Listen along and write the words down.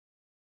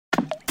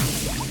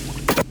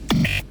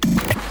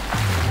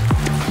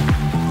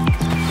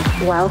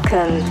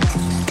Welcome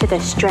to the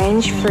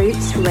Strange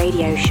Fruits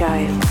Radio Show.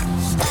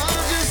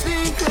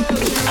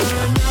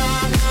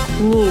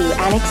 New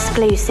and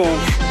exclusive.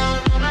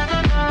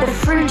 The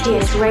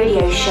fruitiest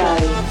radio show.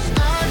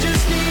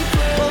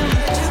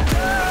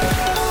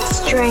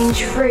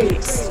 Strange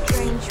Fruits.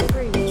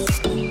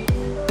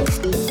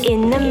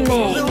 In the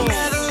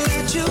mix.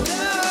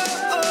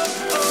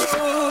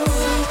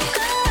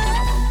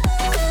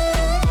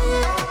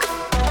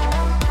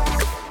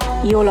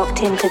 You're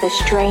locked into the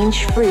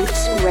Strange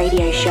Fruits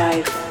Radio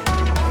Show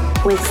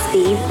with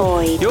Steve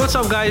Boyd. Yo, what's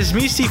up guys? It's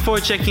me, Steve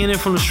Boyd, checking in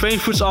from the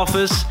Strange Fruits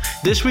office.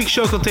 This week's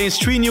show contains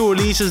 3 new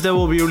releases that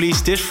will be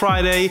released this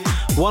Friday.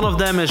 One of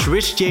them is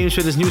Rich James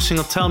with his new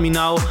single Tell Me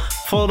Now,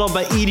 followed up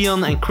by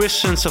Edion and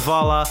Christian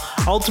Savala.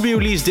 All to be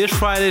released this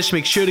Friday, so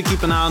make sure to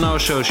keep an eye on our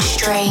socials.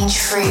 Strange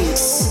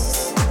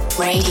Fruits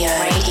Radio.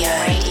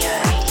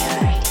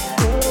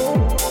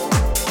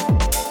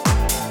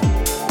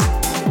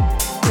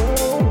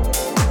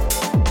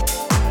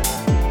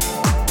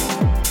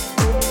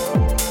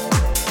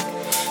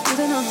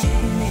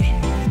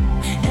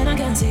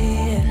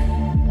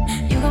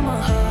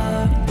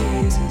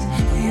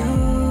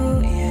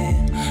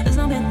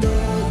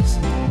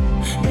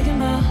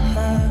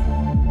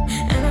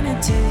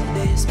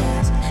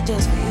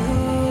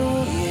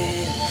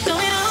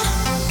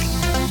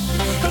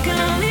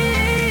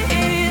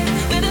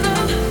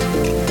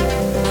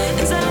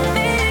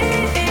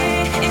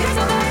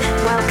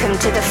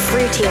 To the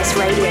fruitiest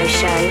radio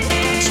show,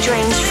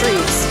 Strange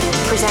Fruits,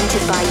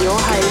 presented by your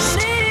host,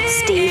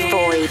 Steve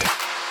Boyd.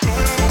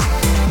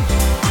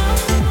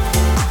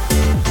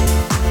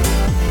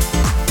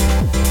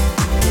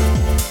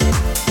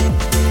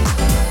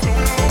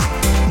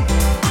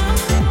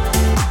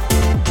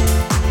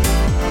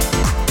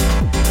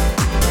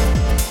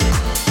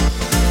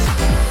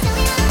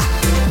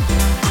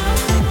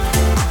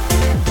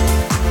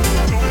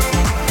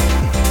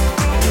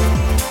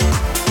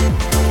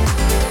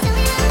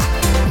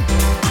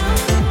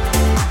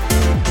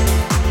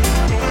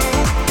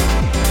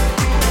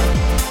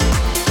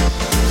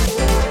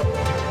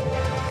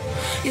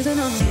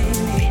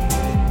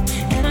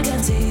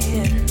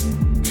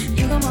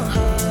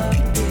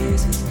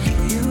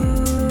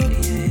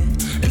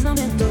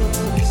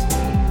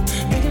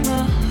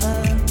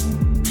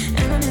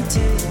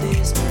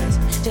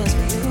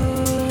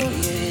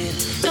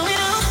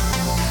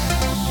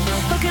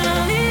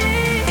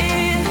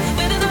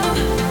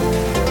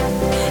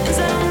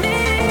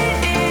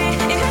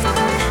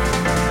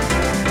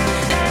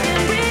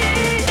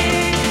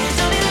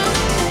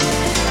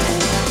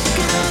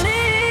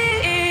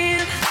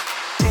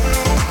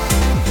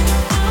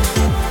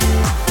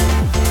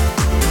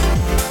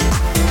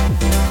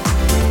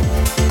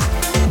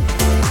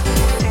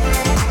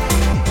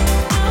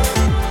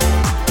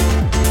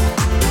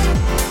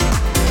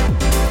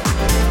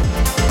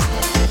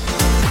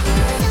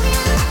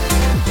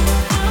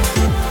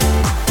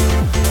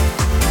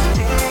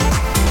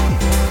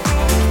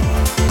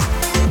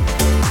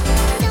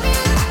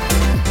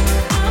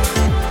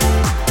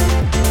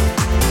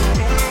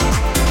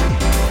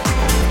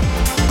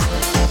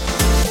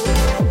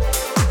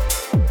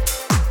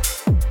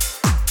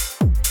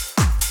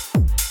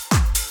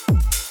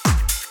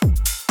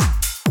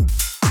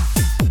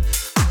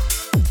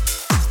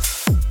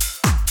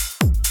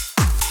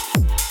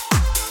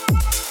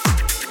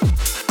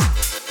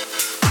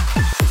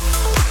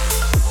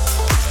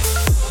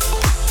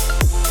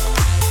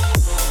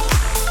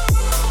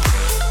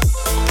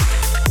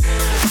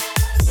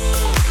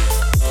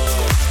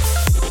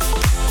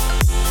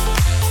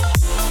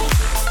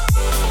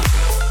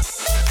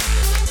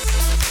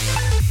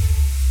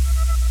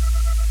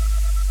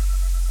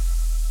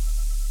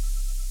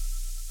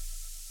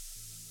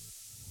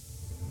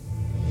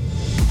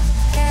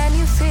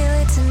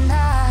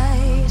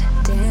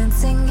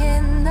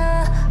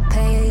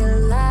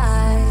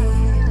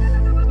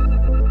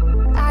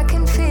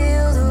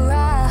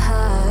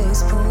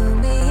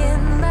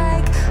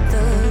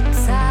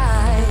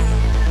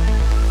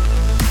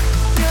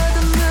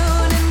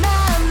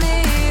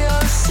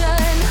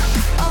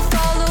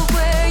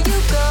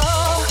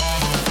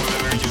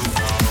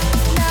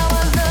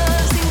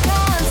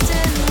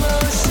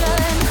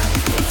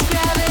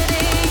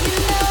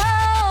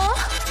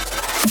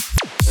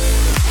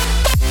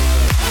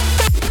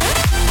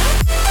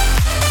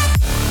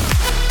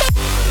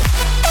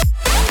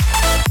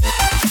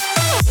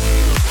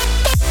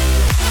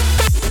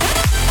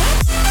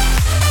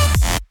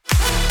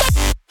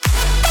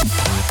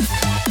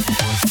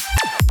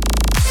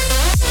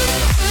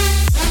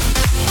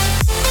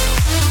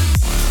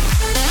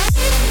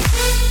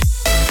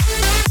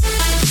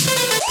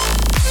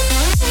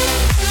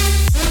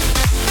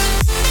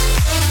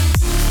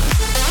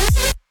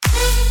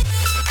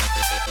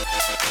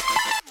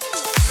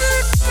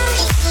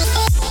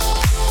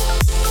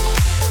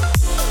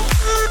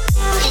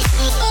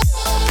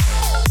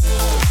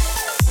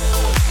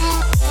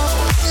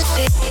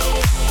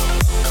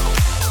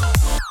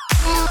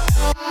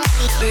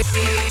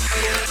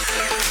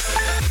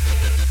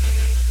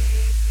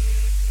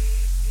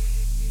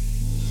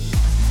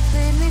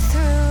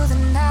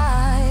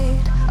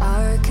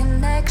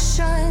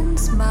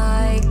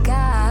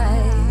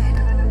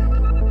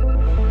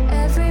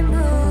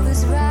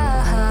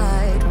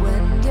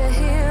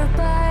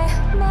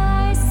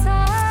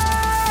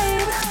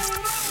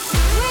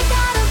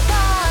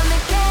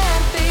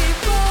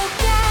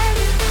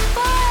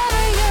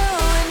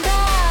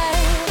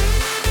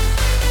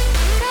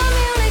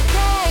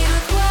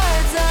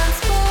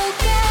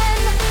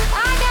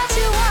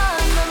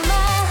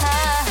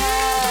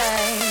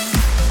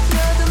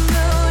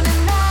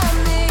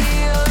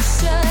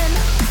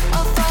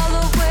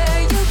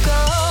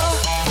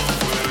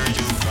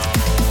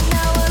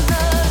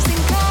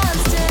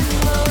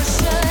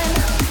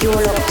 You're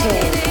locked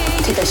in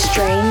to the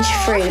Strange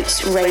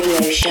Fruits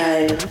radio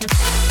show.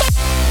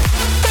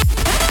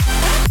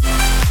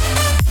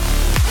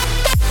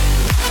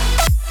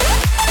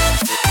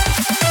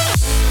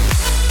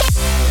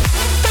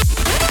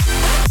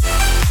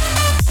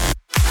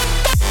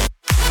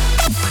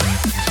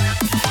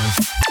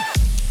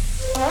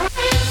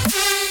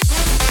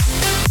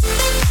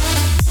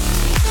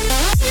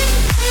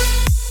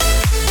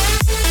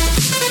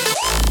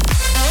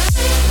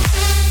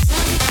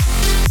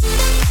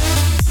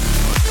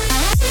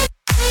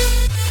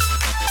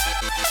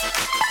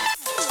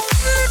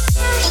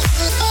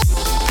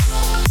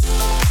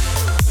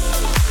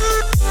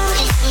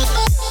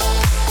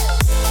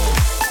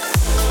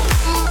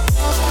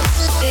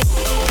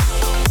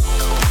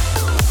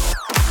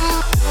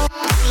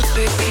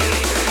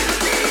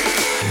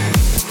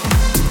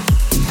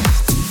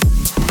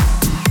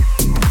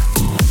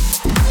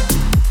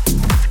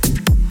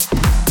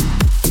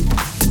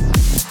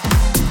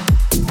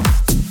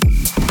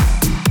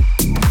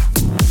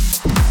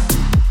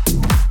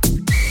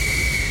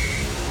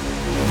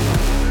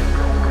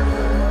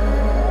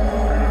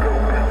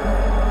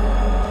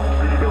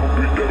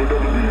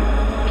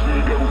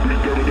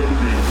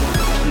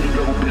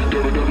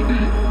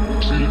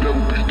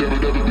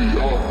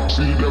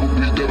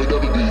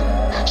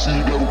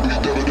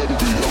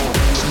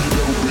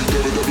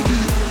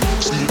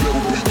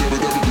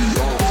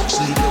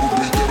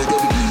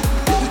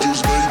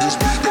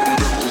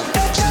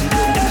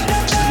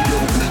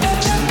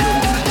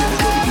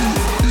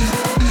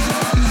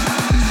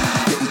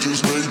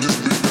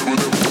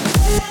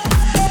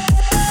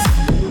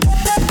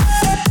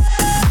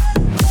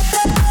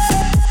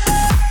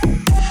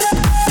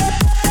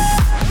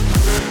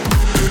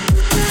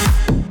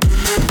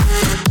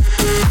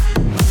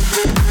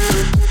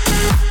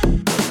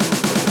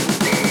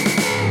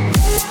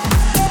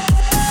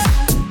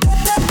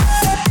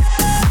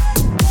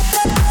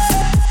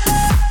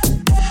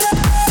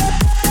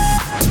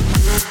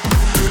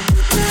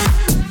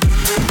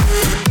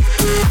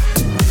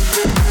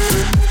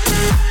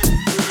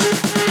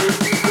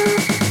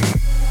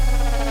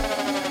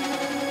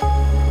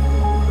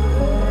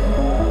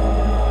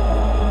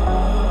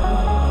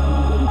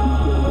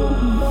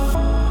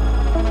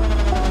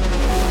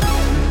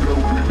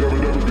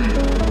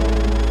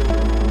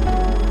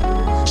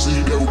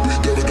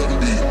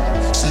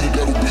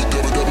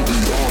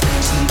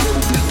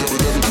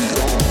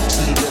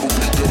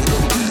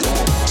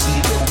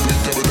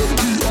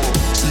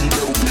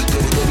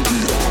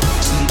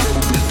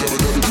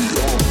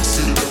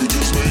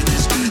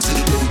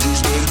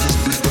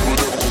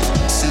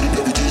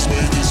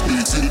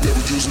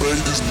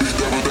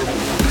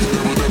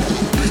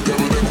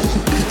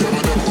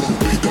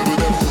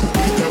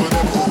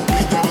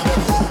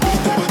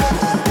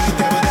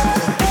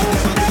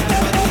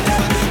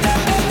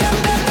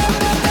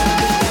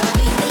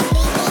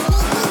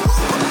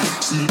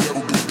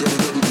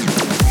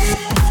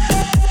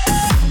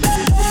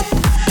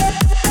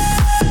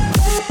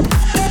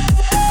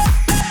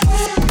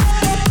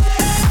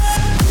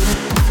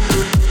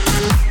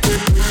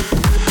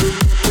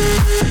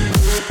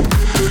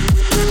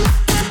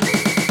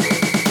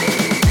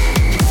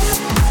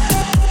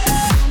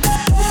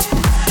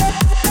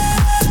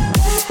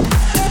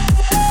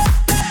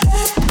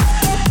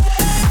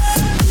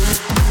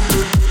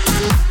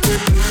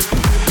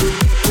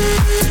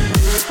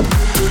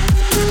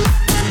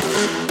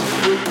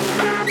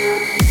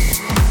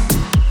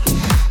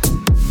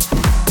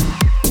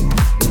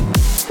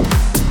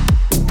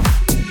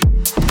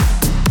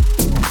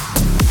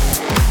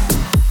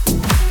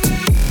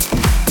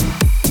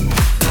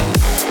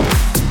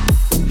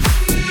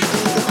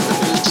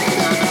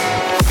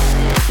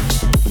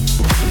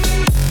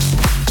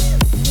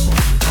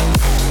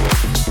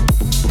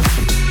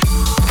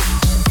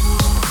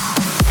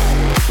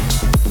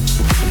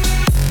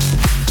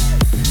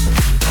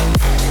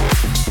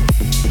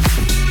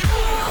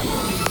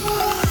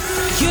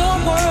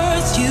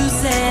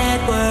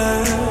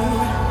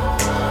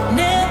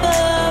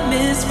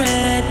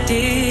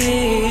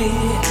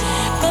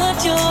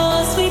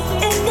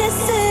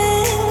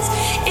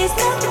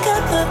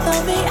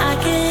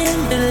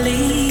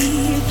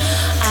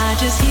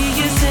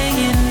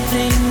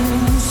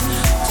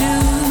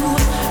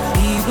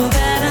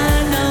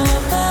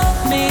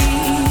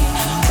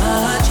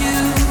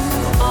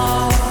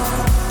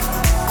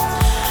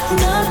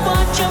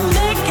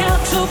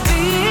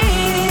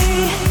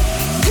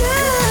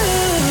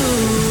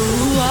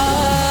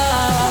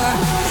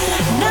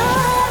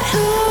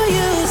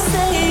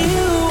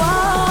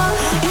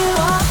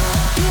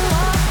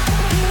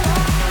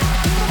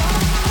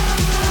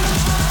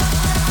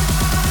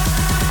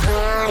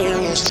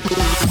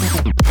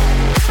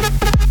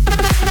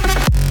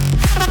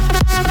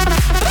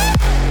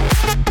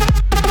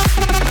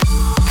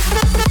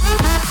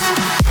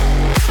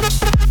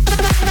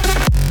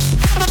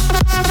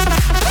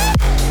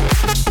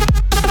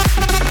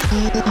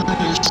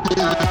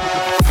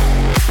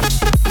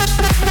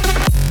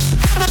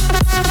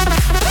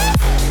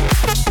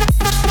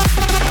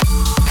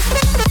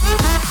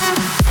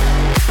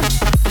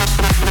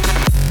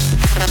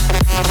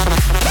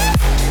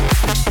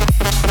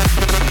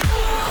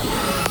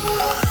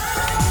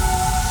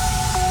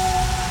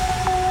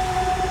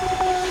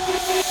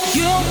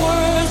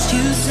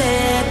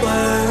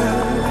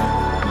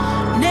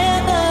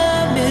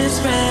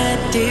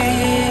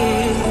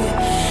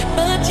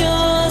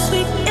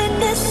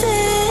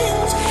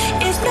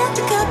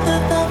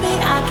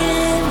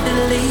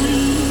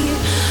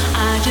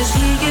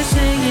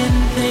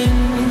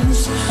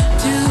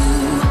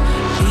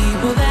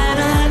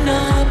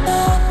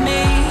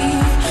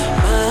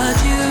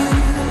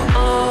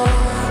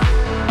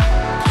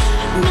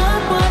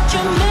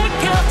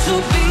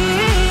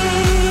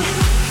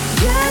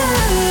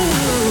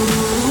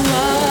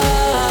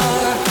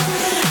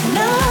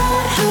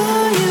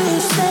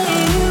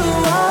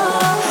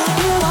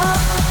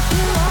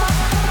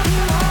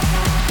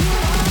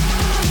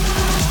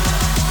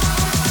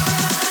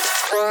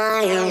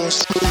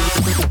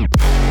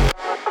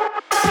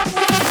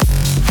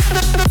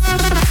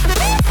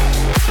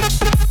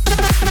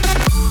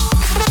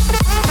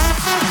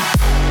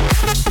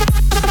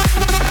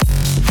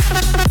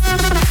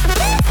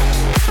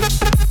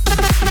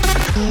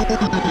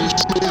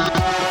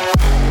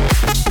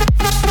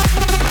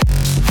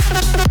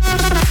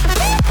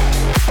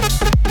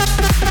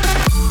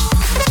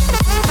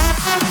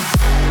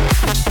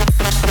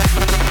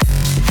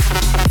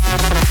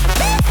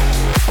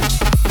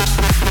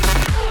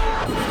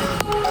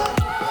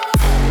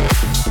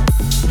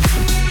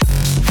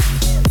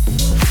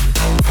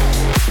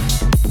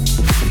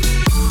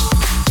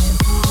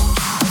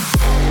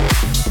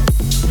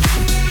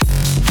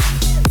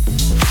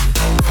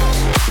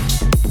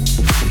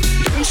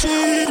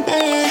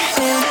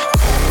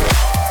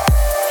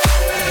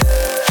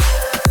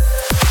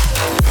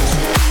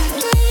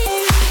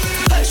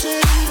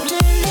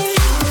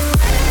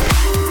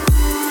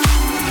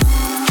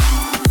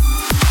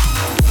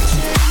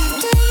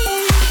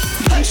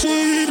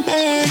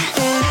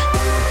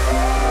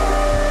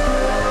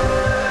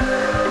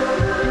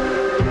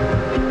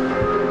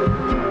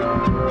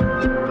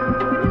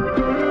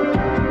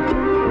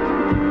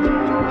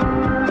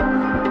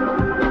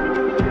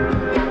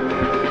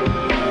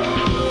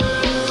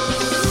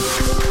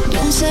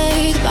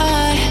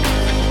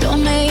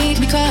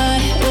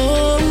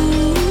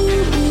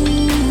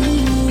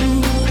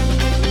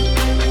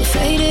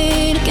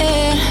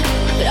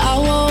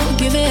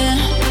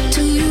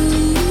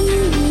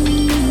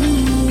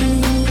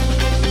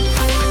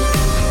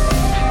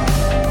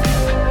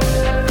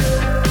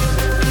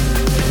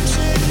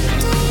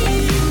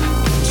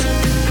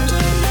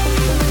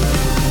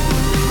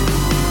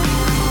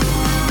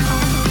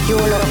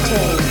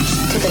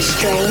 the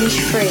Strange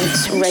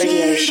Fruits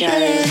Radio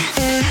Show.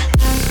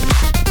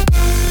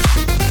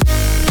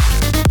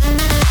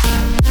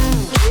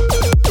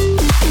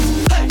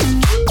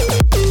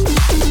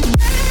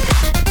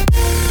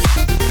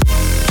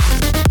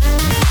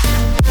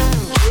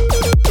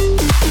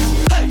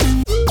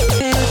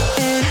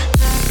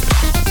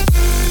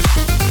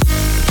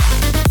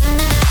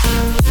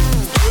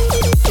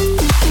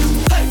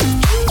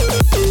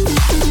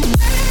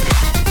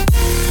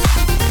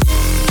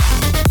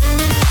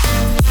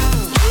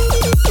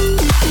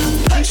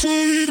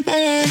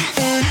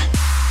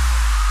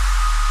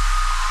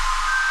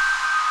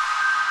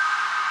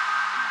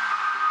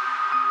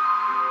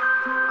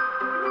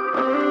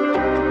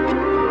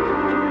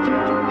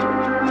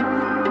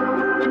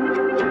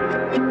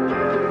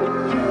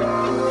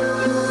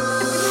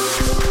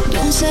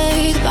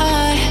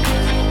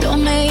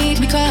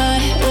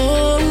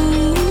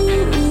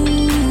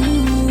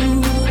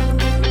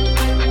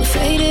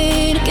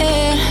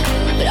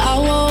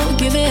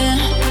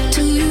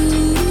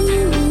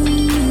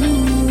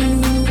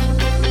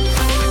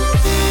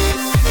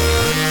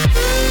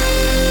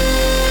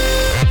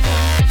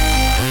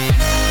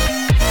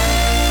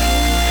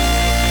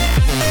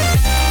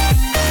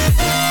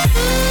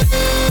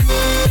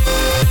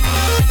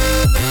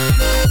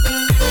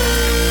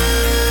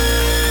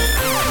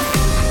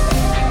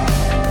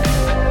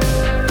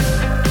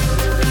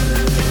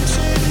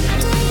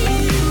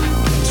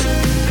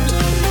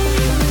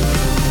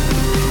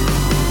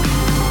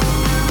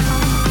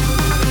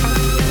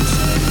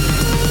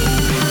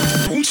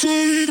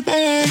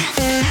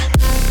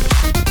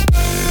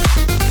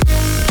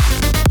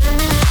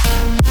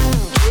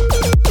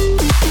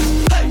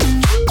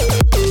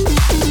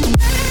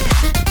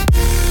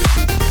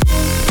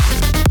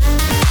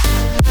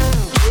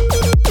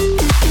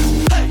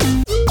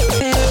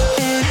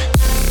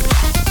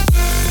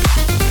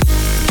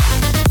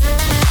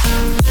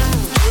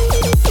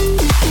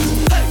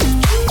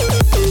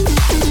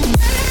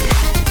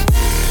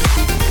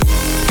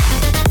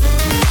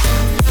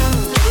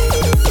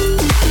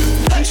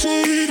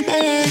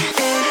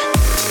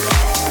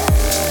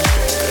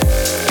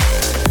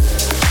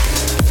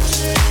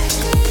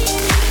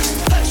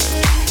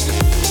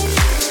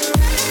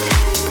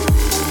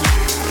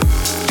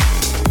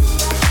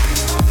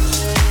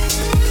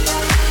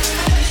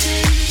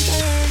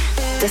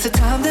 There's a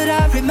time that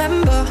I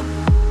remember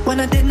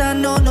when I did not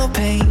know no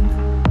pain,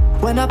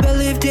 when I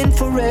believed in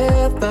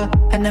forever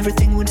and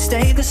everything would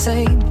stay the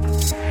same.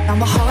 Now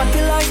my heart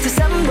feels like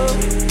December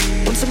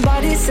when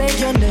somebody said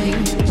your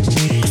name.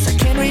 'Cause I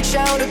can't reach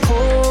out to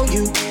call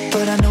you,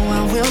 but I know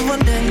I will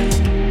one day.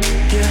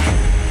 Yeah.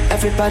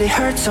 Everybody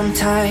hurts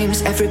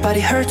sometimes,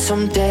 everybody hurts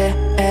someday.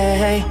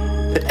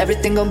 But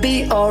everything gon'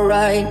 be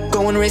alright.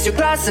 Go and raise your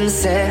glass and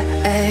say,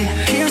 hey.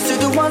 Here's to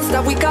the ones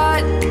that we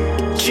got.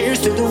 Cheers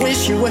to the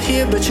wish you were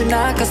here but you're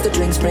not. 'Cause the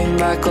drinks bring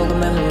back all the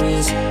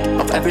memories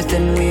of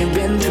everything we've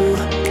been through.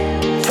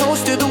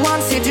 Toast to the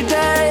ones here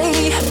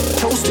today.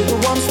 Toast to the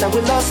ones that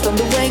we lost on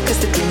the way. 'Cause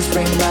the drinks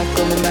bring back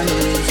all the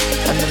memories.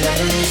 And the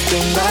memories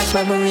bring back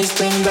you. Memories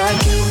bring back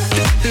you.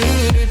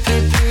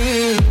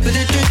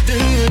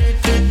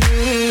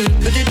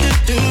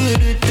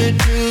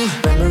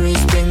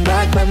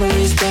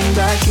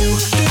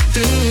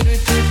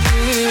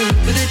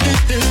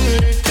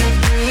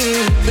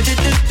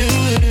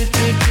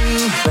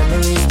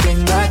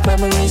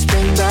 Memories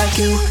bring back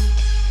you.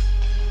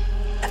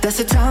 There's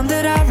a time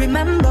that I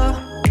remember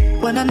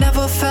when I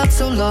never felt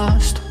so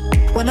lost,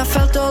 when I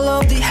felt all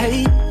of the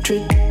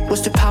hatred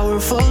was too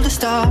powerful to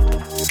stop.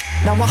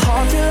 Now my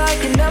heart feels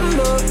like an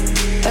ember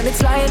and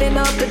it's lighting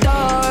up the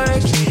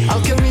dark.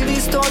 I'll carry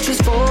these torches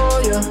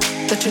for you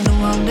that you know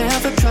I'll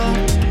never drop.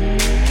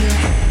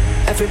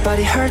 Yeah.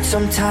 Everybody hurts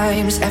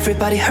sometimes,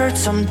 everybody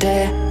hurts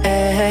someday.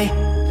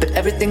 But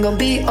everything gon'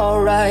 be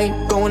alright.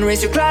 Go and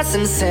raise your glass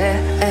and say,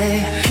 hey.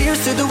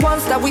 Here's to the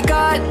ones that we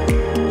got.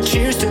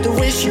 Cheers to the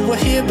wish you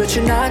were here but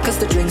you're not. 'Cause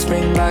the drinks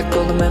bring back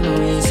all the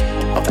memories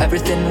of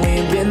everything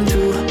we've been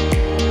through.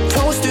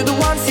 Toast to the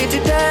ones here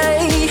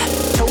today.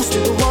 Toast to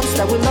the ones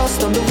that we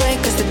lost on the way.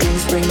 'Cause the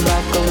drinks bring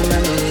back all the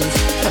memories.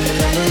 And the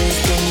memories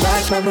bring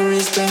back you.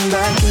 Memories bring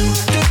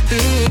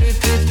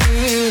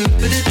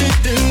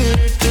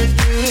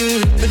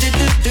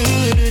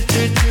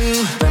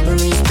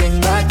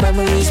back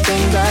memories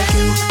bring back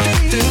you.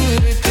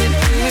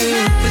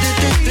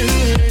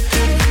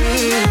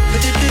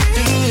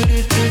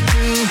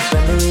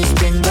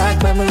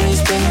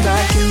 Memories bring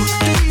back you.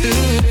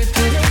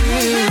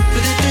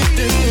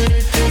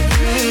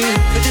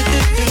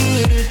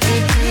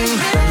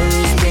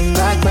 Memories bring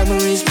back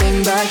memories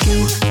bring back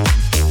you.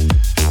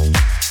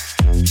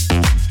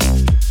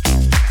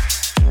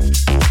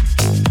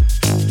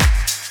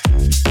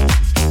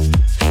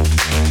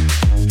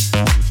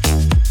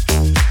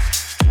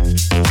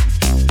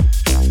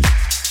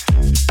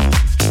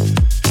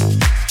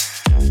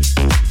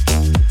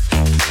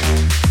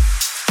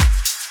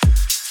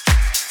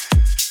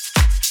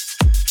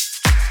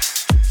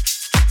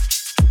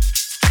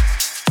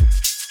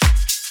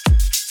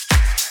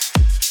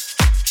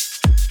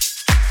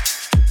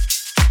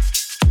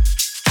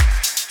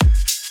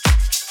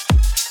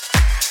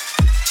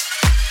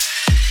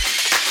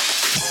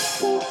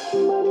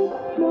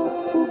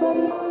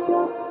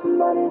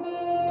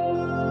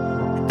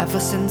 Ever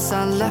since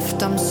I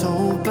left, I'm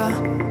sober.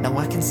 Now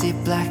I can see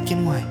it black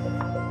and white.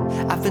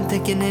 I've been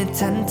thinking it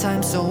 10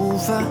 times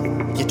over.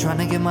 You're trying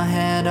to get my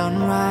head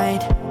on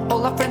right.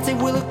 All our friends say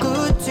we look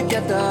good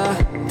together,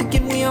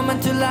 thinking we are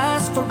meant to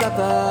last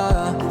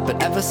forever.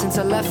 But ever since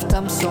I left,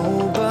 I'm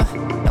sober.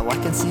 Now I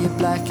can see it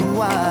black and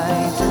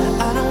white.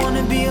 I don't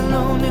wanna be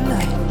alone at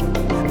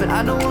night, but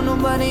I don't want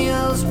nobody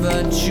else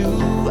but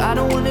you. I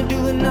don't wanna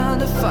do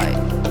another fight.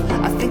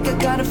 I think I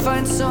gotta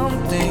find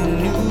something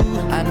new.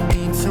 I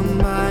need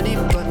somebody,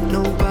 but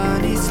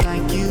nobody's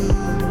like you.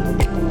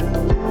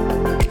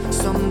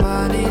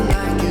 Somebody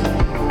like you.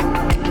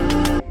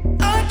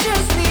 I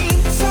just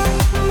need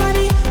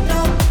somebody,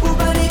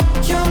 nobody,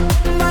 your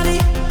body.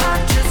 I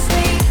just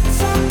need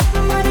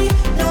somebody,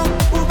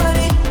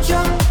 nobody,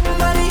 your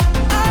body.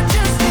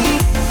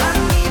 I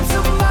need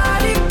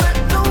somebody, but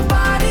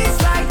nobody's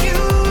like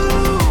you.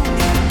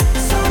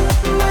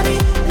 Somebody,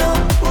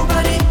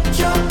 nobody,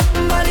 your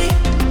body.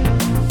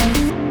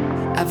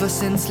 Ever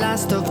since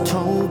last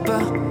October,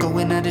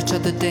 going at each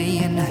other day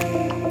and night.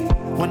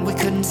 When we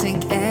couldn't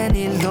sink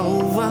any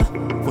lower,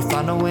 we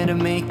found a way to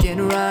make it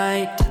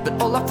right.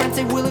 But all our friends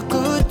say we look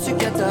good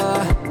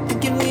together,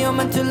 thinking we are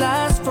meant to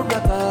last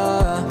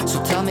forever.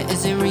 So tell me,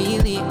 is it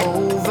really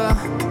over?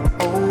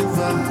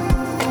 Over.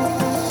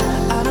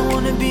 I don't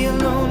wanna be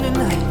alone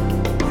tonight,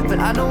 but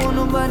I don't want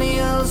nobody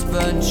else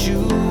but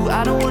you.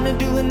 I don't wanna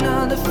do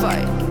another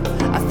fight.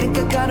 I think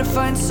I gotta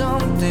find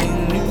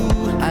something new.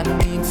 I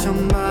need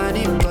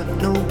somebody, but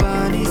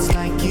nobody's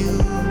like you.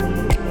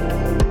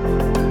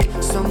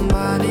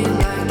 Somebody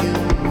like you.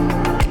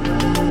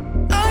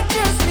 I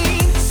just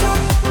need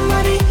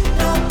somebody,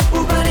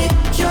 nobody,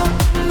 your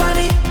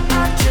body.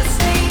 I just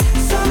need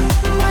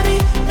somebody,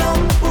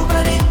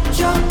 nobody,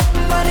 your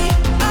body.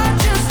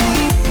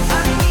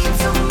 I need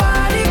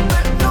somebody,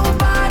 but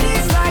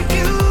nobody's like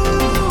you.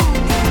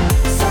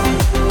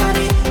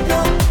 Somebody,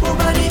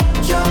 nobody,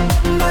 your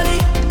body.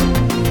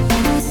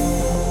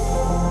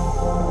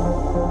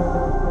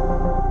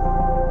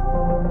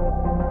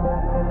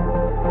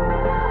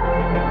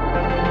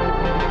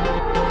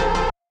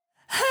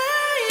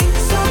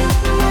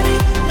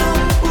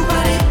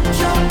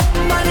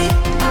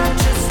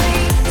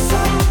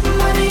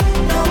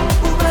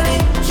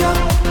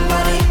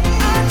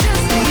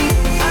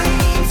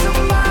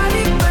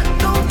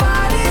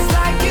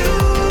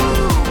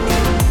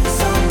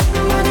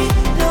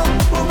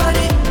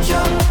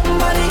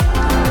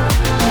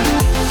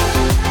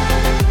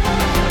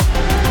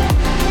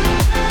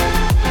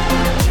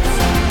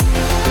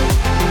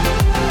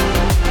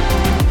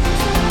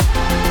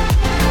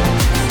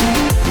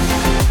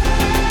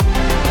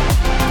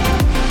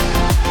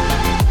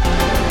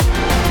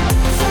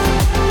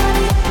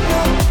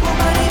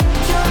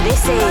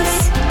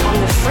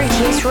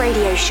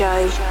 Radio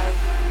show,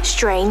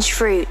 Strange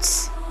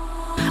Fruits.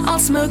 All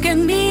smoke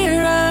and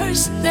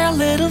mirrors, there are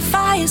little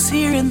fires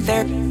here and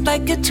there,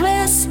 like a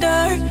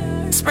twister,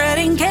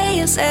 spreading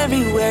chaos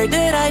everywhere.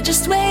 Did I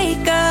just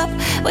wake up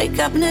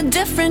in a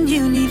different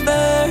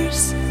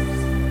universe?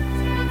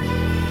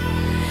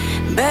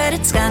 But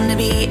it's gonna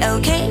be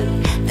okay,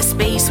 the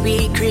space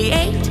we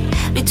create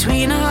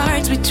between our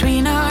hearts,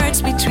 between our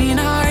hearts, between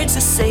our hearts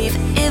is safe.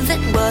 If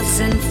it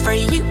wasn't for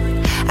you,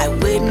 I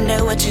wouldn't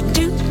know what to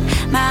do.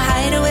 My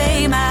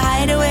hideaway, my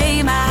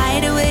hideaway, my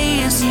hideaway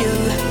is you.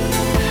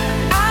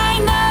 I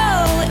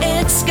know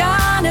it's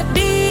gonna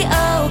be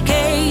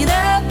okay.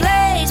 The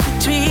place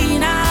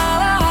between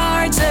our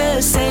hearts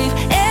is safe.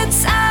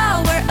 It's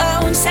our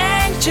own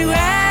sanctuary.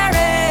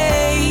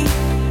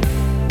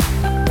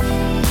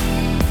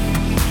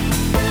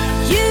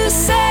 You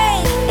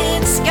say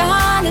it's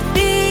gonna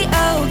be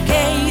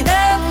okay.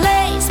 The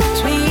place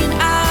between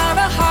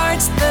our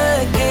hearts,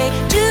 the gate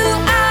to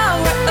our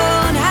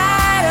own hideaway.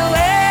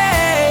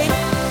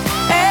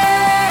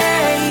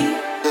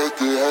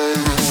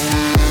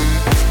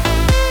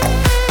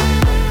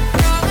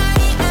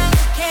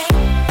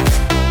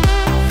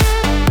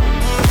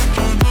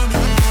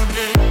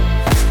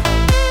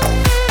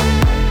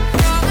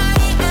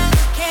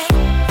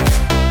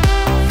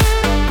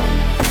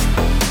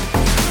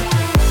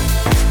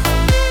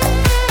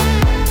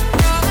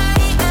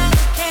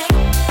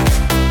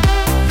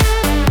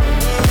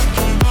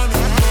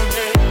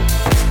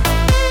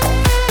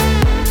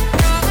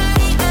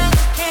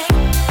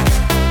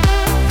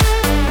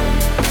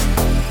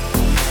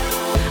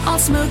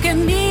 Smoke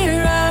and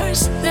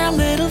mirrors, there are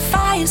little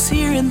fires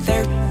here and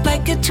there,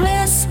 like a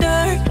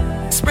twister,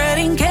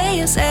 spreading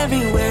chaos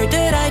everywhere.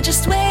 Did I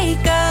just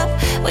wake up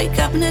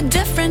in a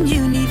different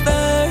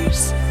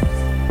universe?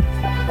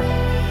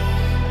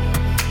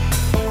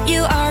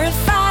 You are a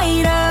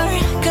fighter,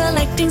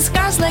 collecting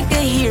scars like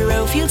a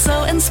hero, feel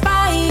so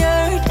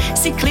inspired.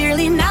 See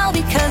clearly now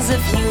because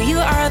of you, you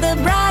are the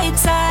bright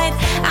side.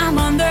 I'm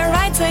on the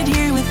right side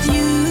here with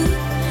you.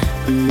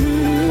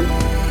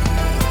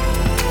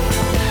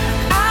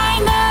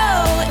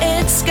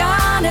 It's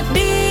gonna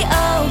be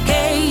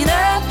okay.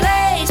 The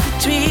place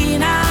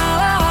between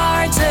our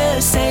hearts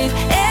is safe.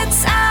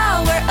 It's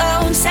our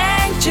own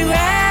sanctuary.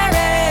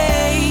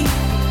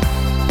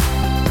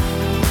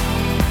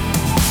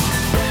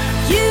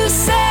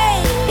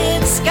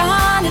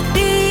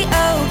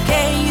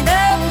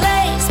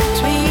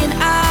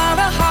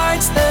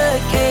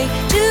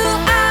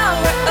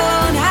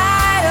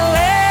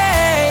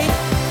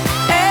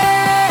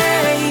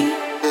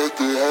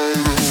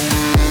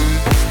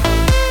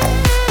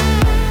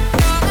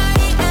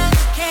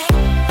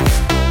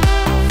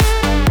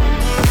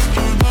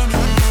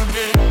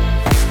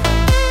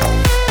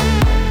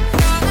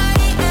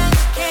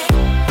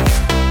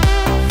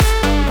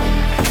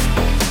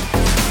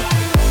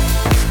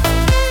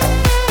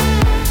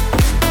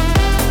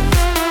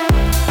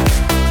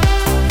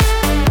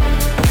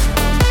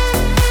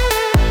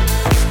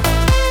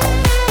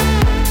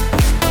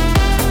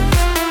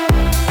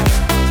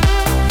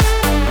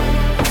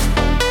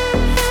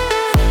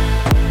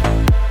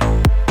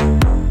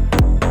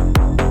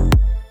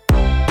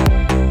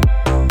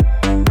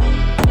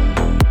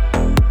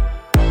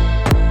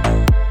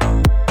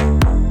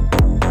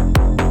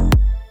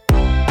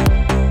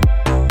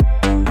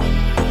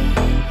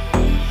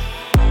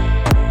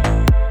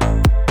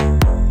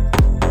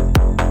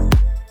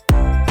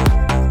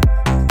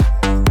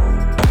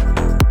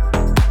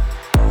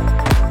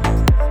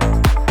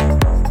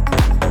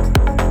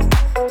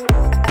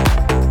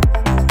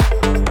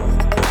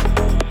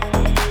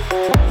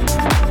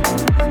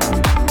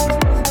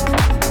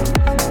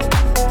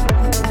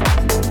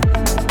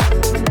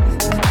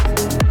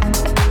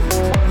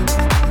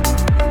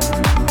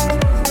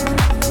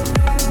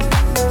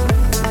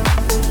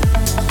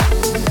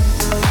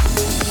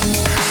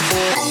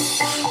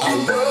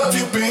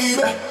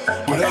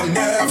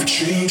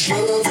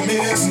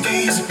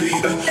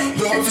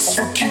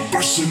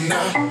 person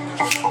now.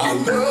 I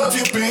love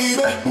you,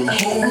 baby. We'll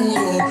hold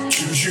on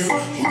to you.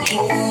 We'll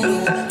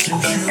hold on to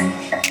you.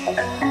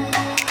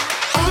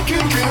 I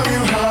can give you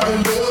high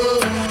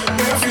love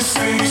if you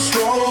stay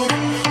strong.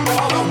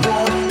 All I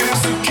want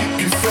is to keep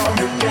you from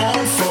your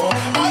downfall.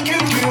 I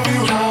can give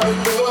you high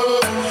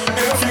love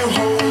if you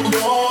hold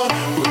on,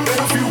 but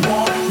if you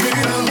want me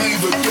to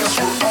leave, I guess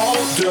we're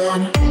all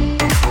done.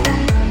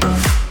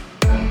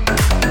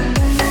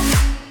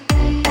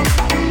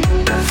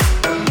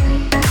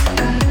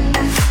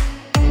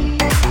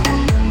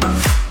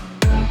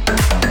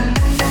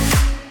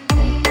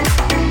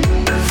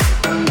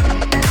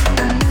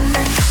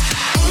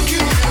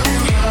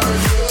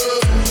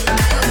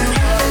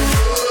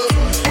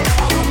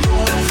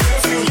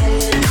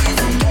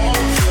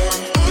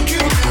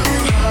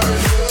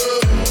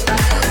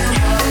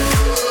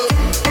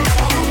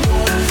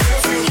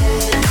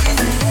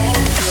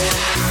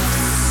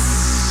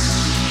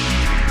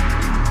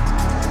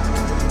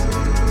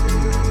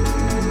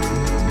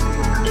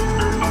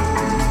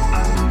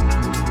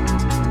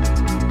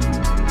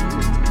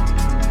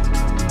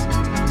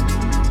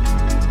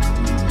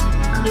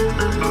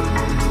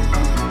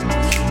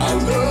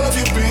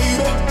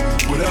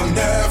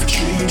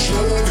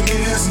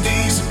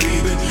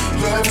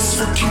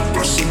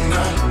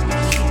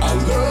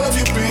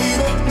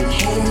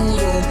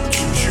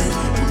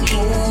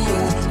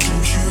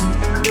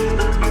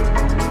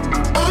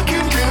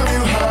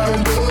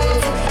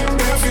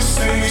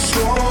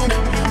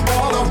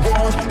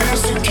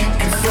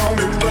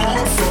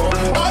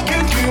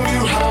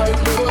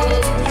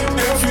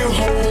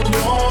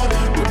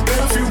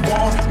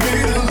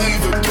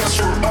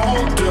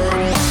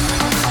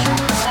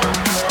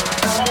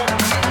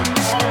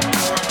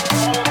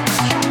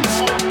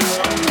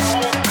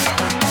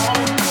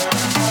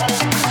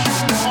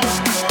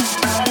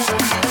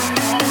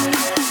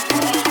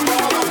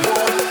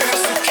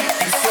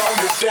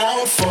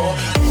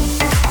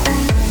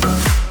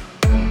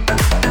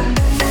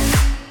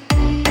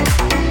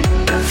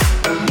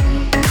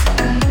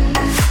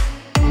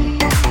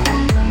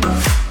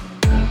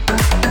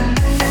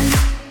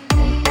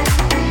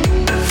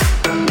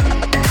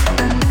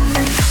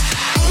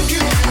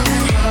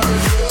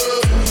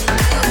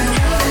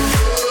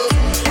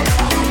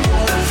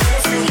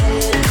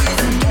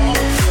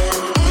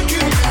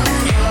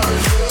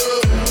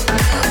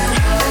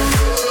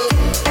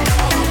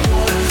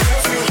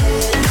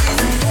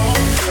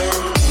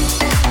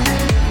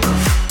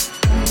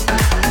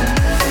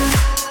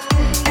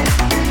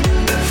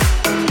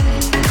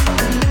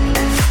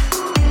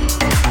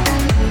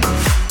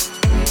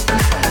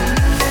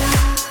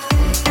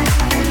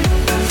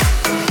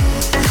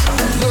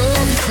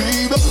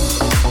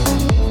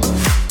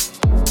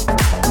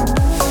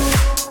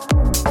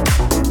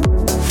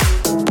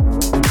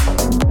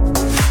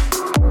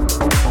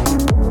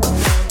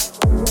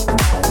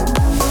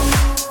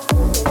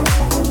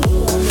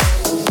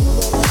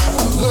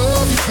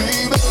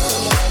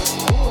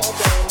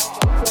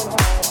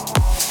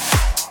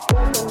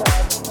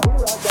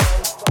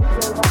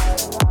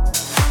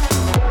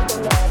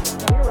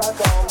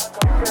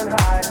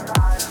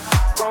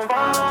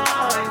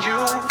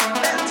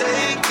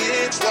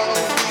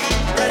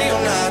 Ready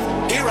or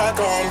not,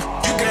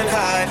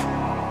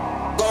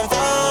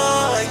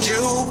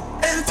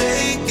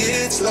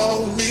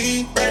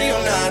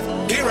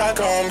 here I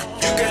come. You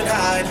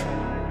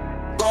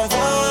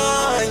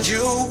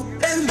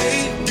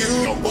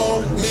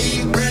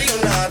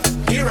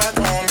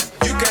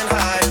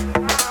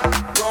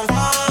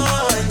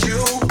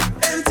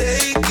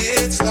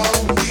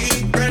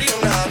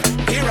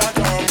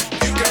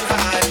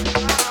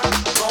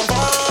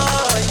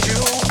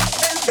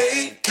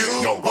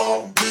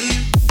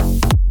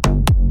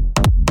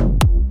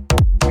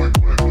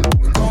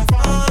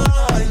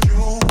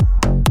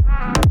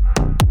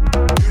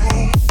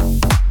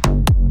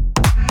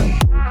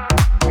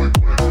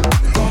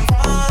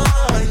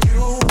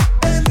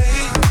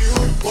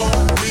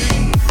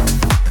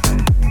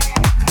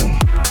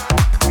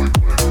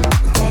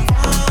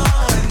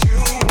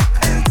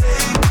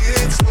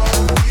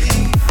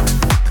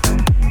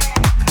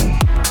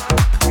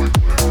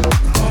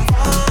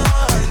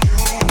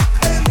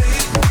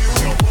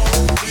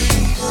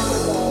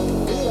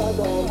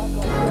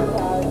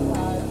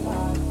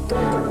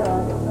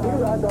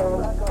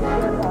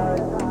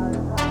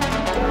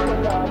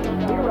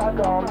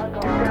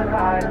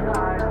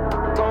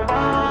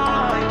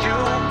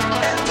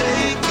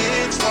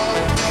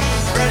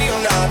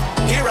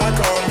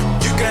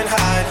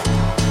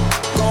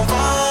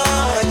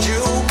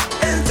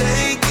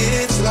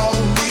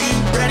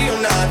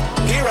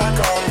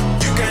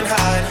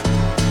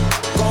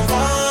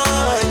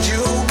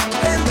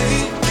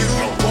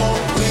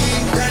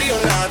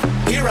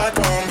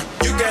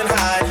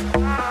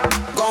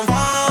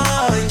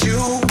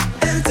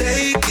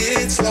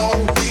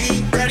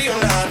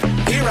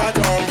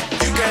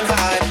can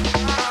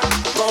hide.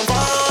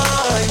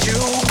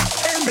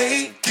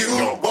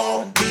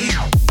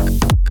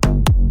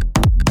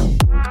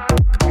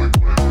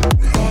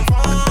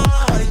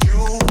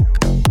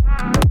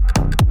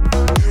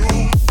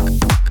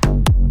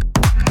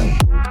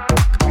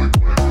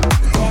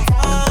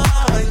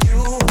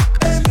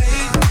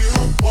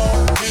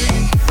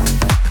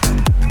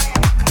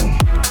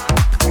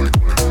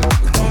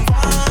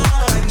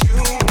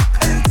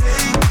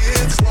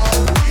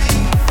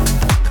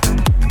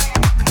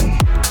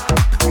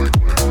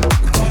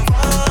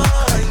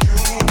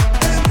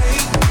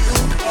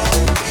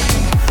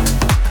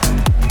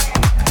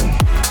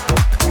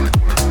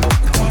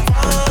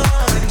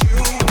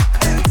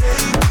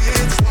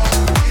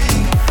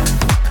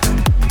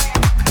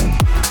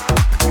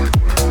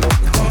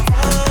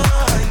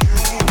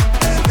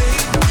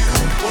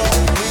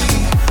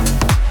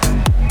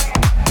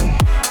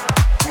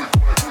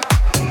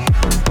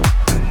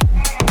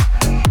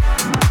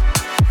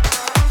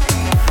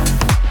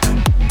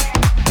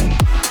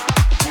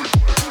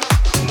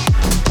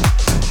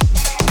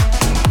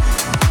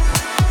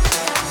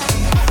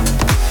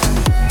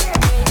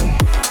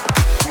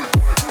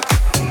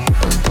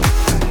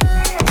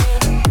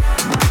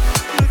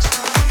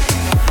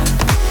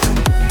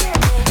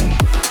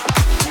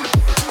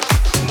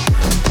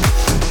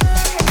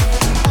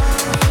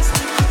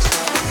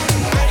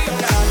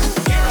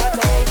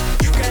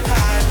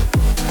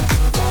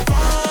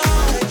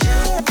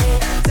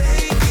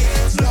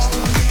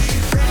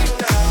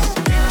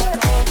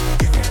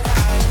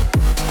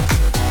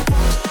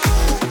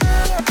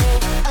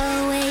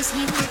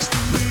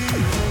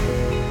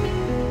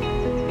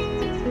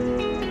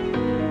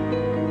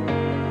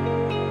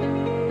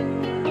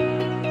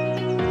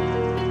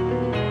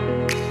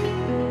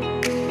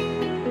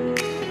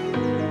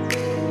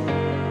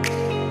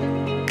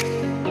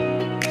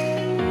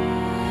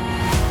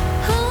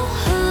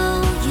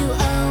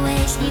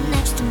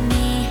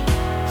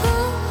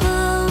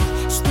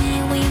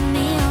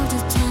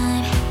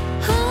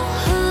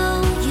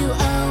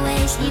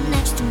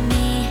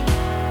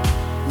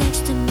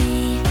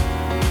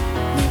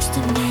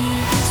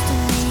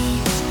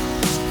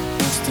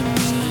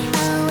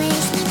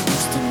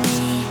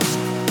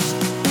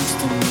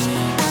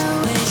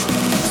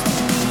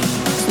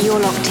 You're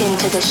locked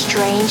into the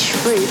Strange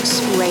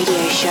Fruits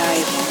radio show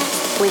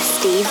with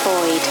Steve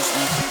Void.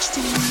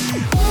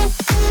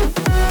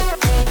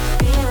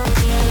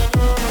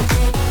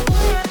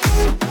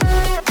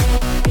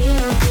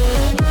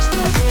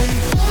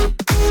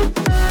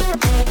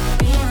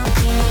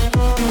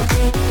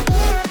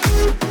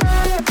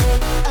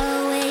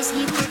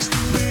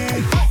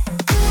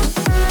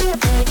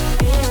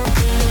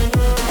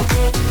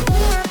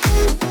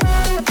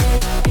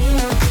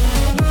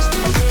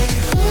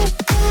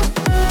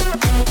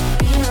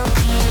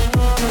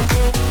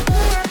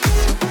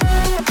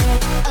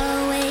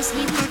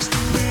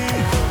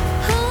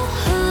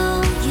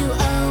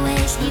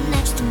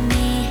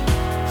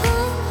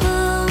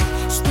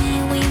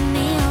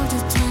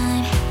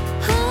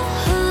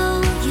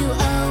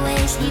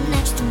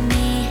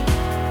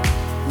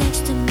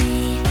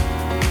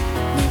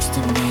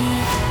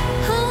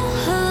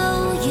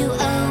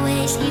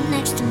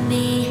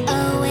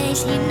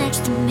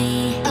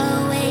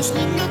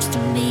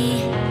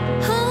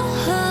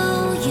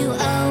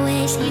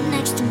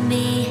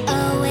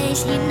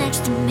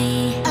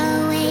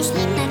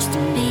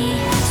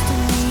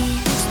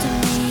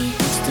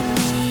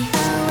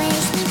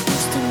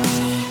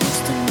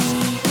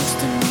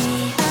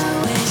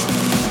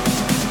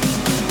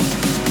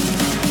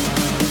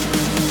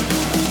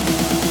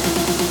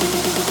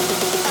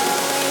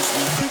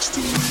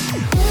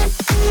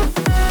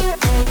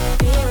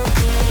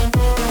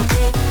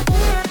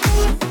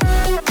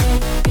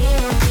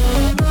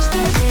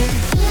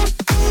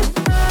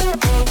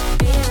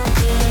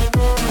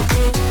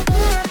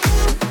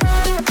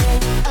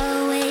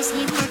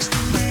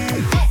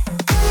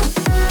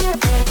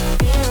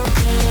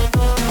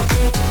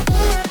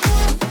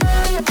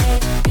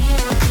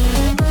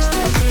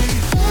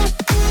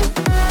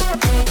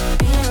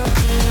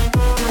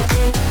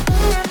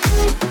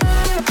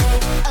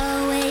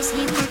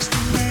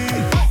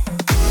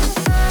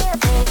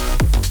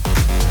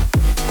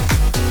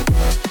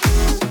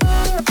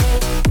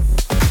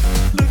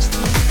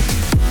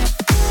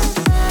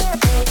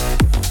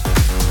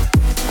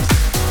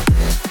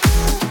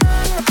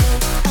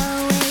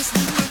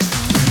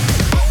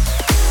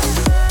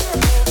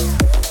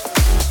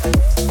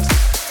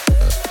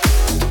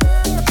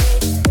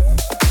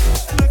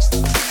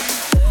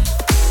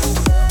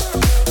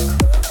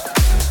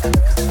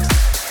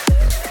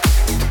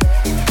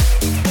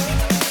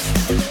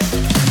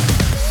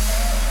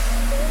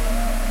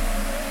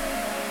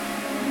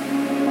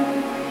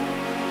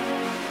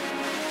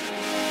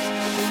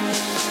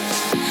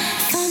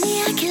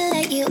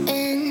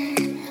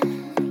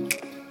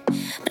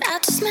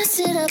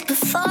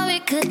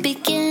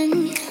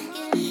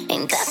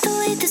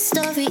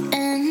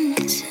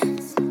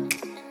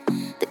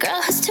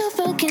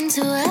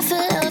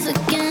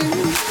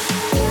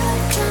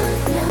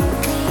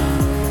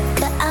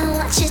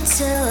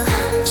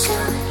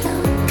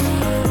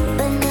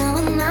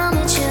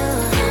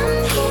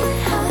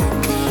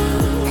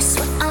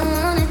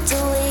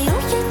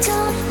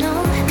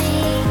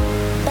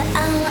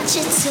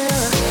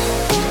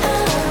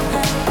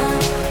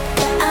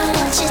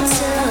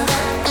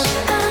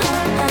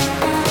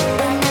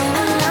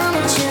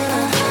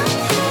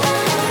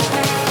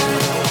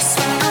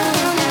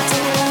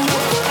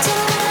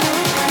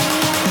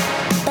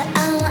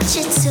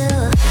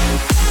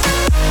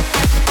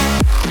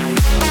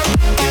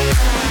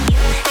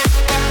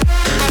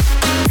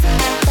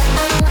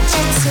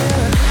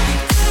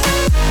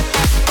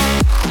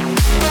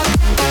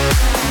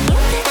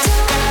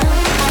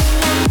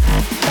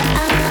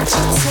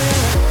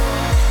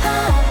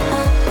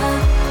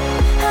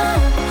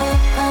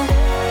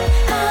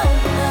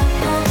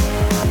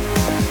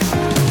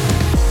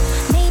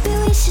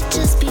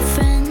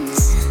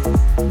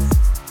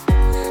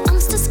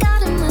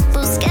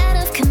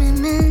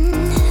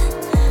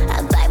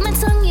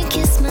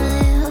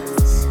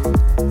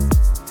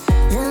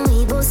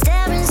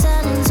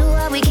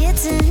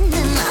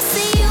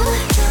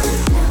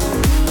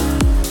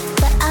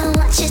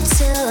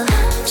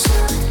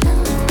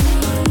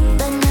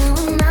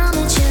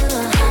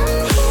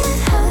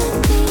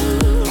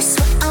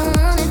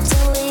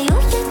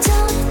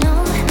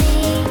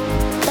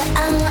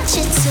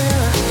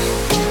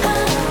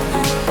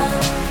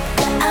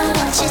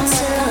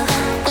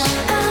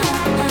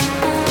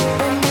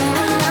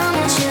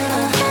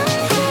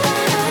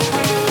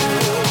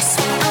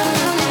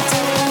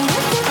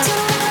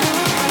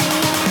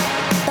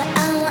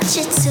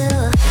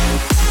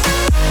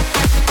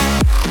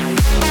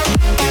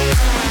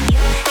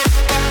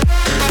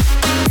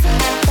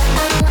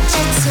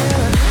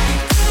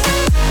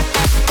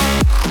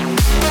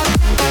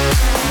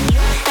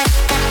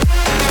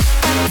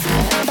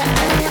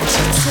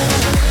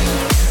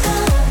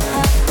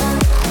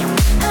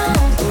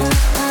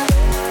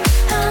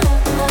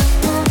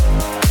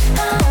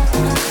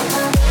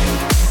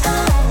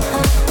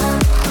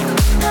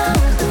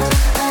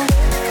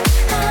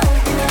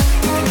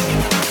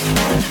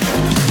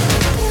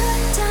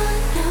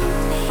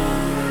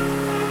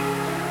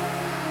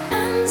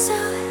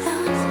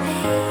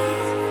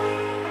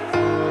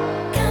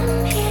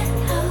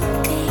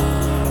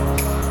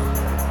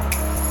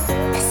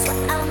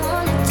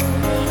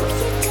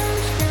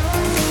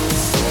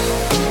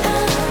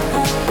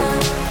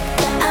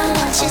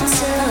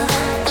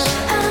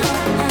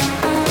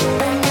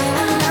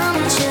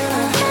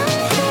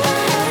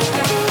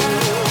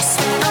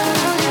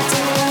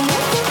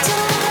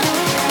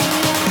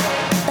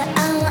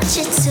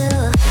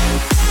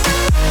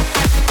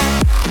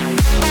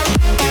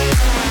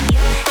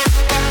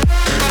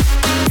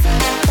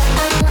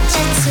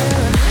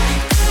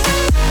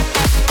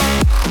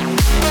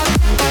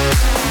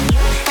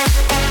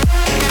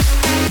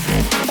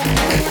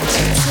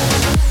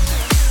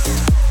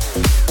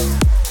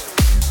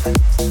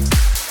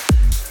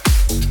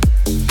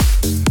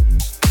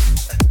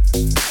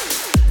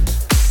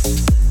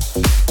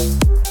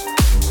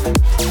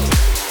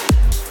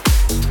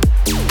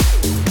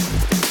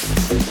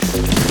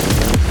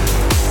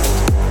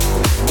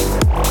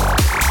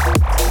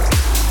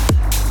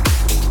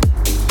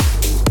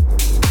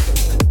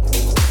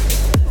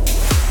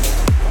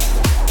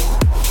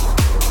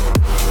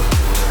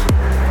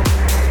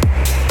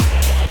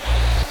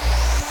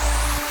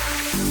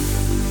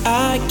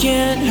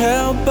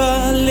 help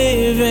but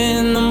live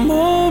in the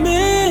moment.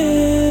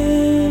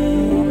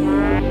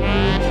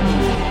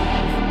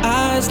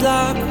 Eyes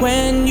lock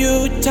when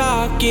you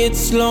talk, it's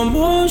slow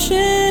motion.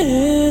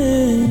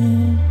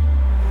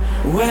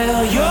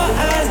 Well, your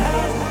eyes,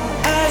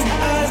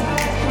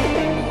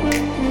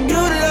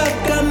 you look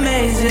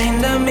amazing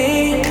to me.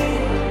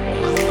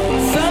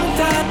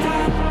 Sometimes,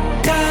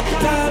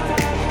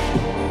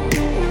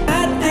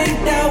 I think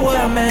that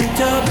we're meant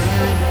to be.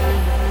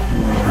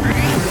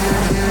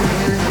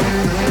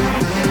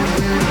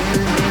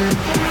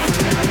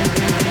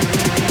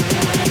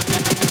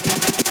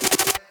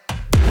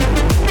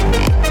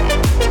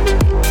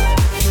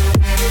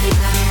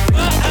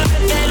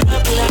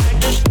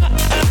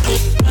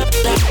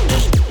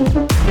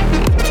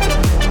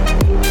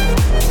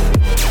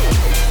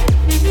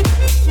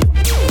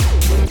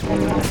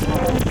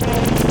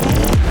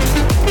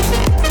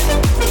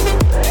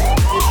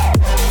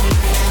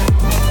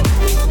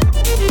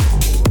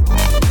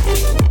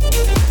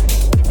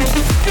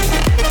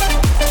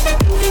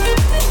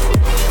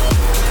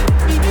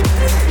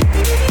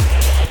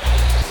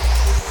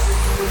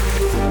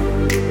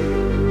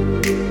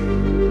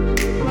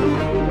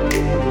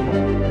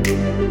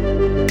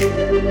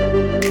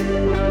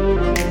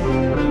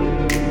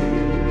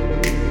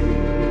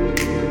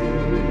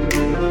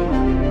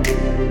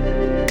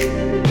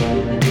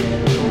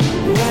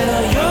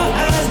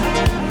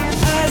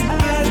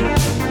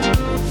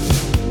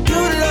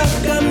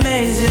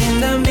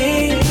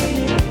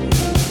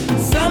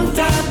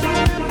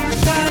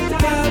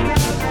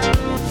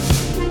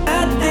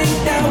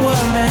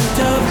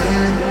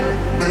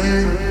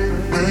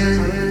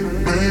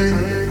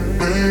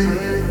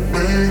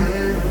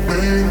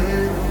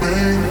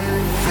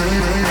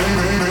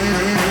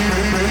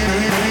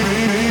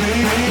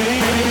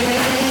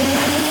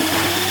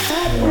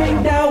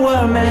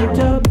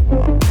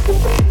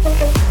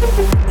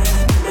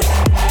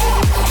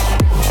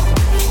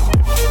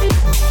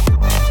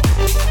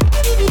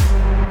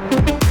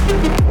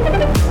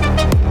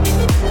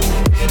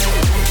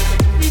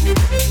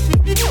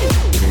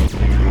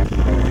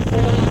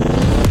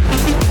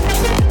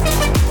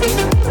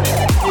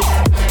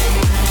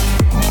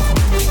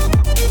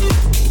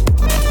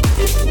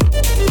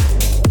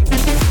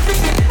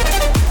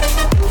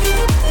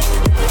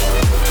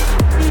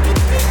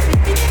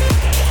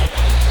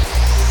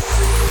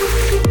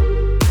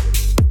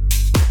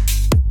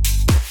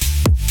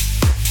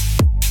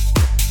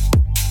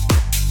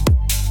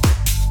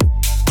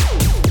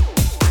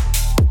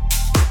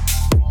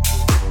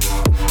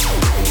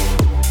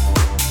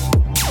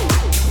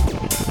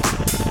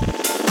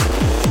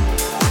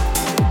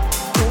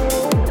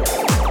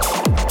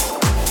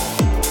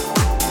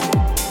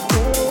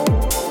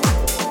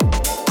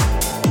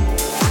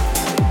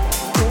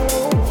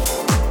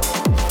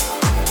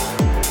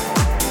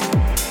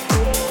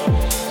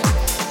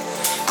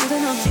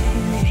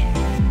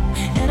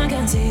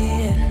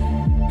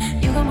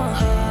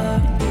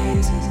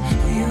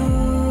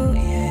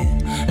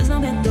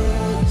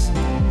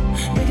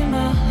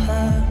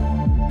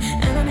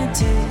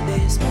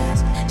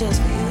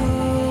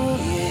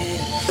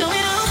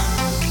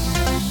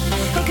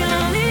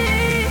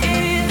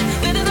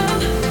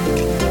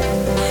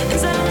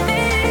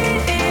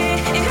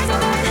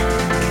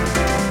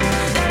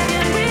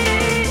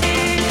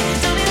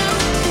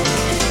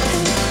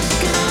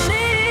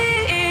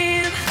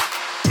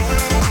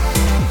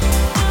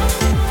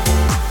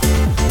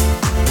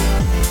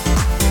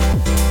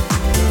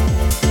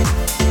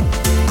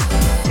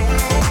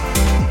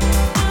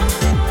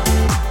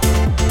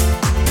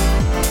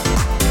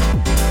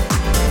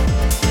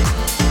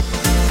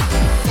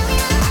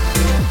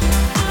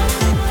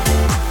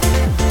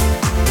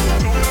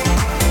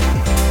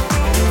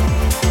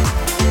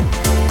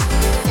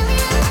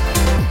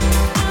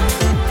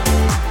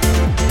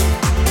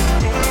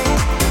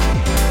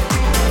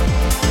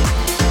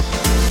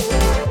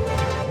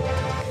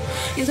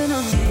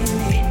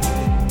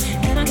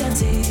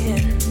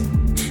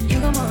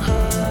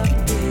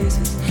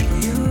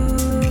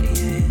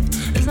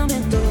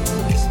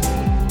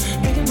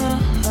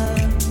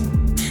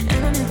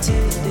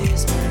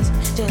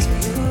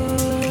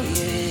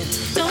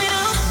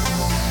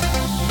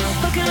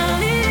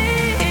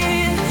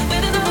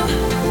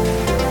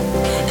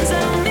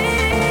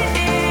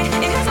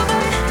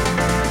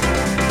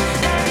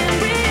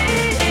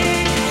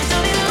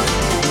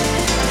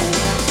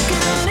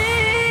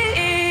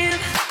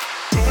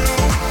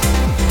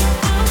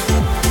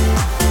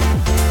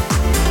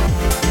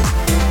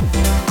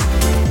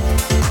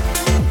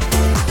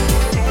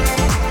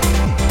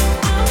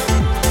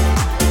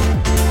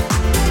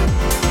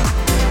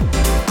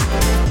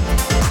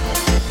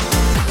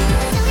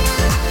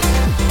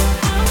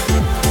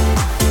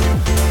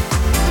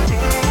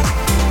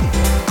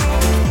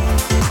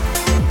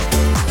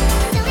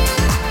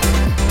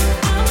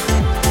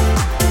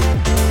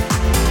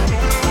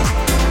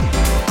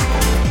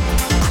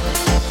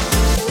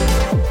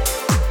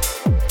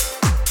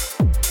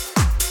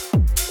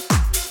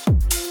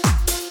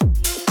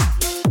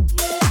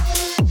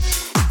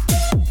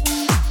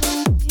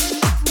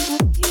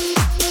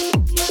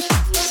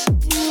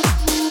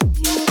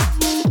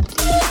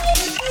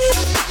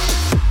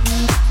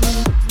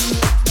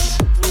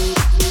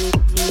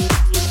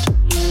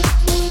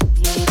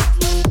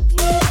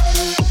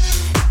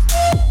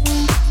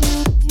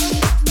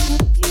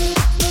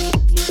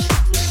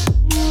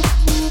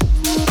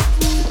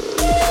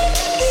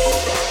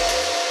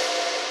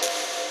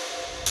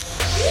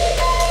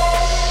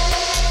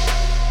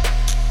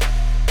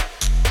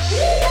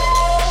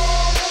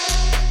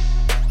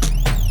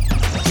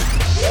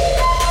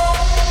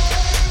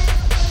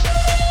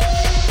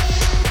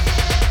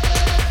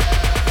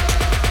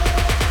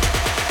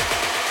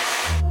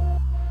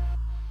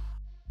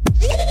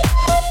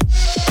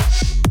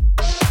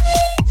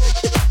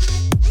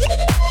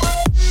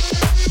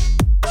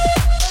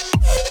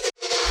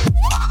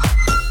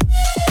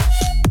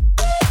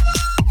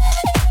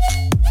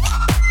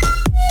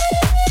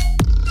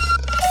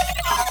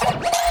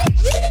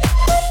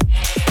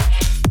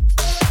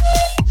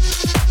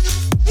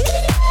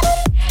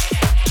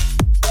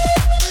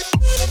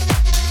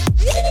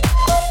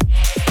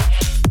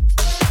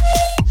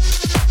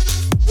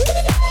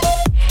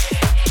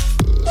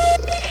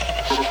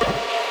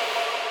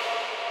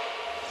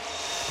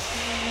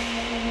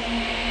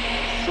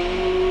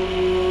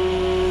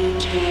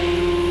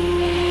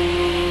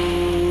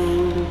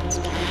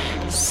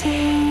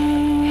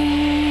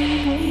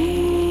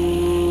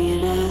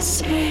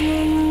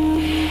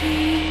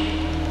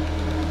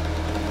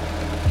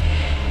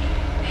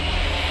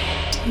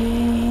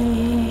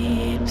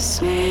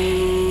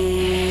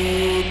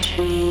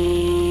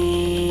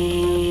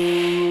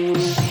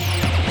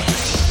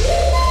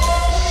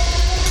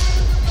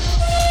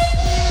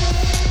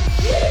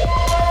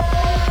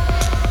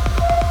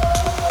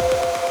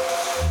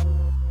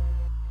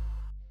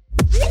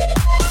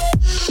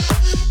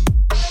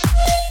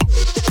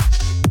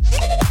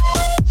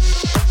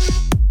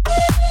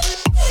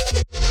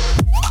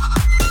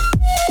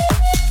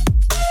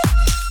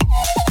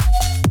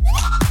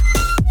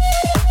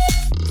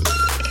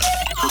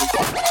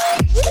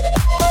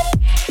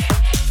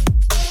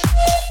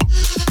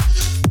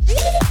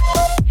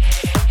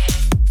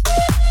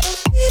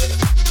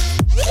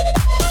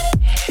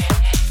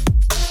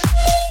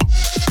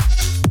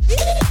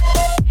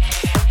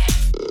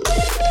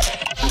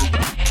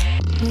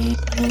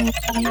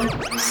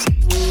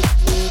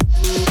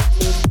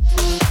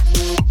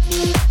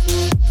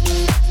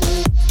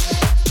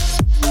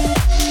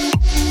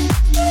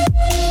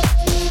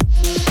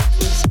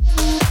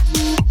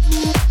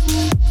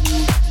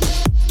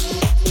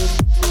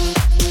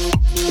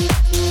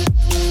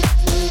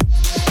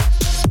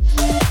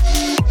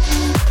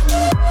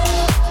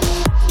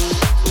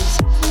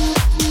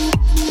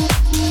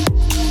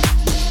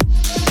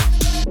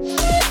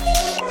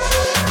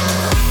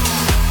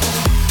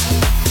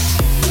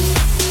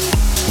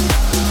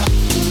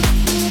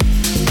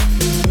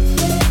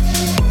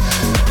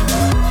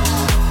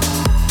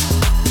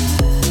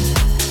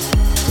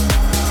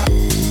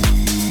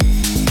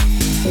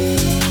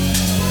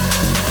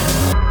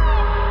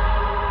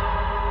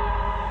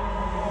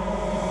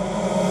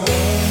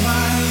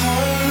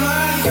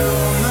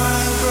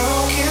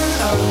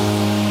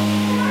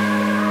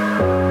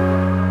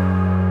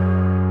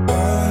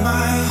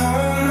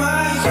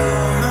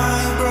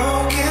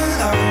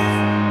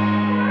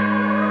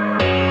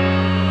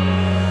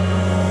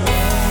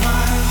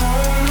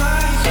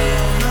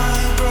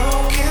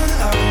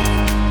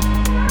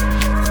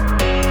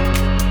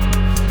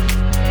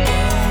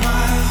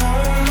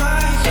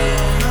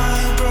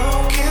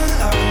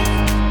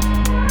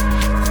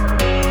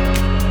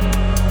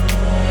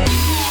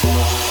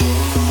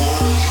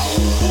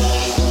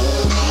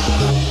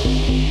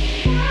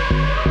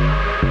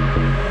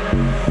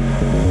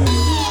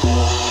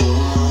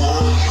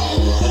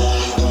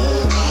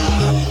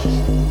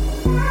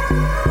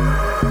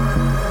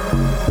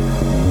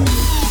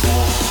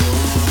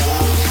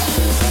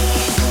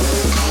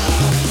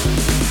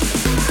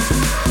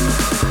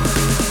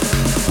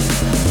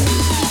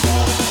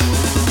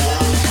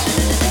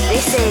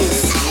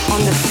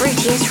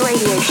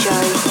 radio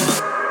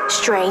show,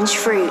 Strange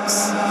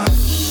Fruits.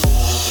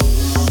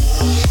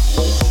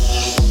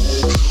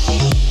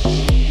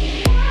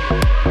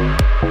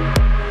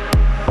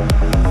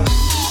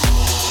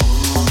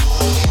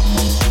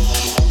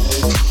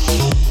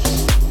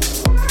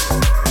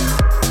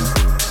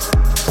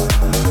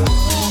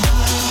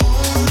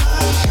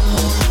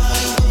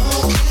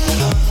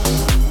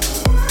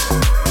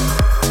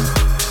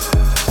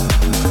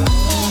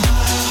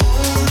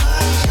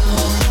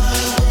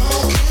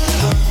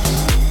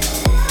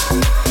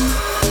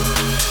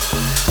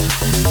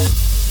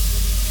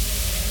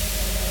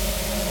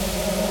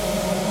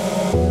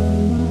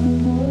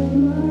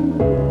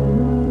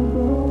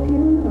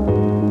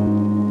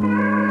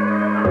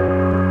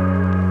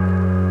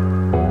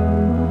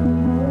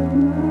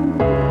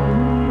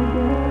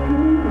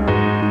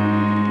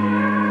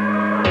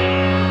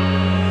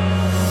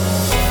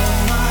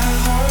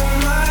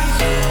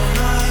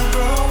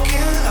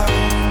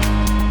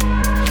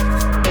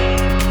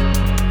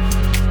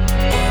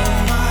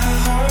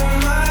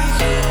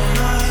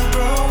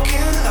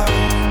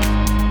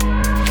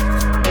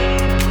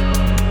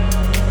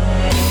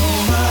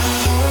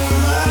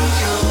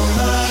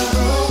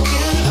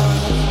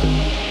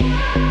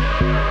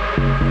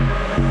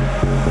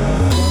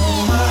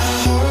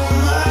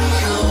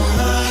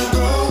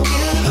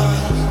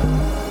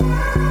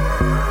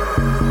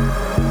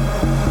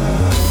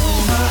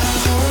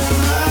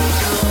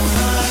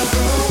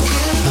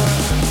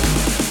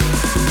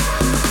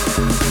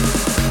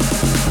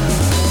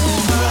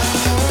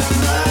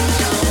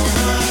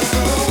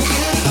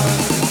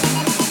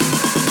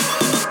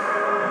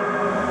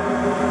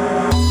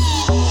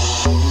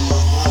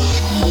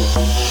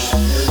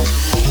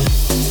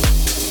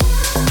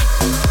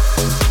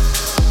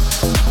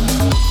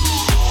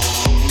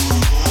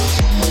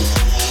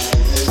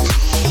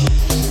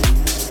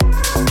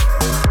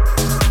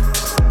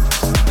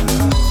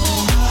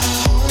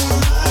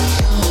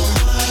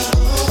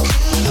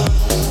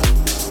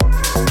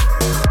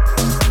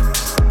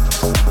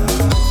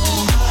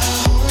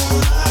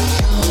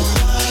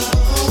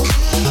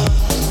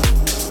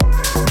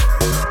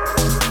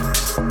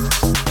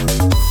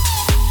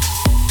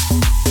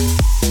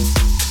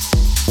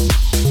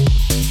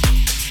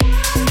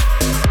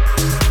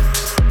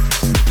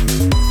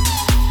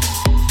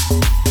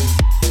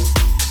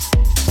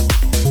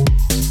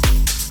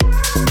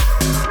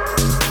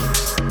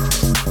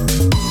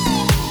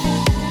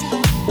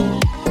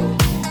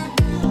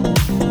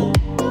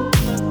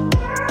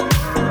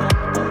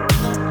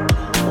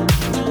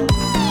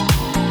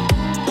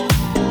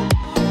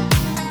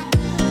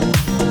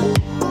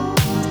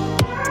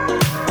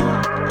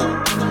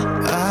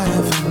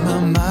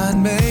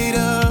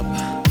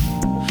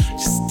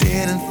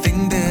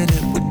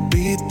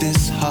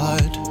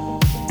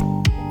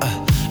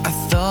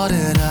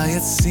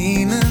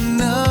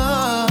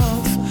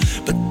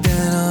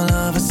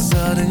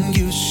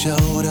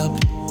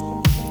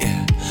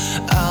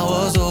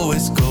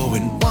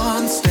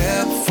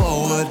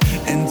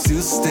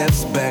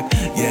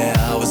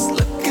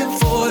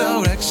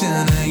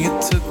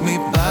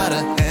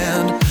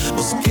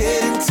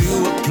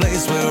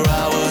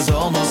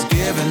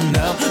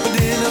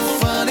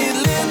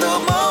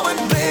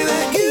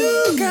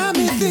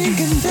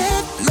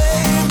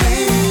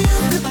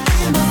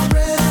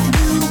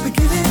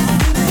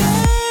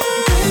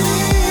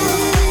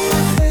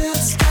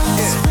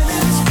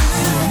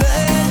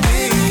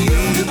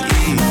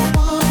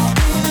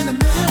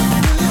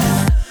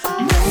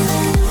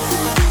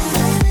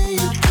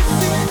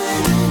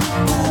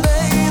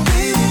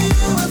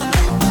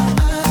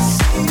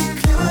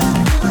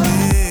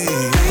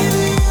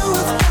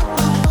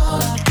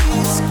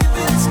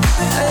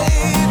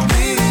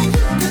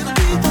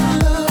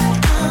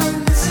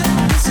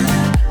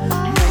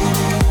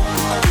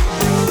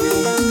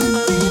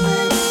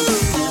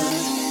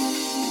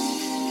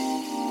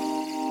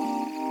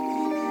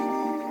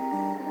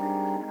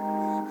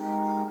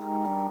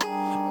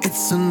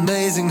 It's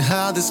amazing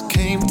how this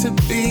came to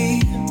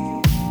be.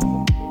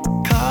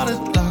 Call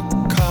it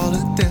luck, call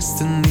it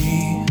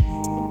destiny.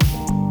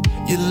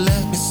 You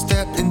let me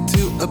step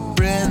into a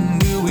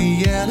brand new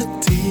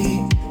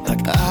reality.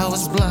 Like I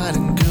was blind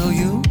and girl,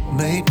 you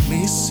made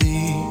me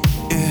see.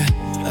 Yeah,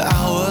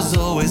 I was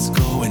always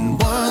going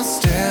one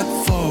step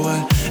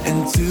forward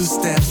and two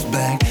steps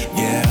back.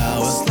 Yeah, I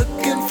was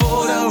looking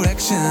for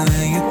direction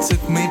and you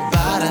took me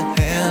by the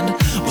hand.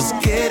 Was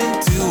getting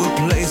to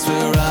a place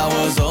where I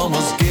was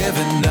almost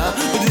giving up,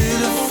 but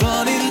in a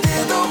funny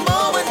little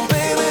moment,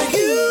 baby,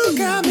 you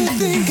got me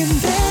thinking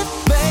that,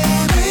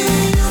 baby,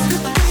 you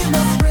could be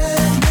my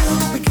brand new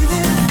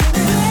beginning.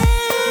 Baby,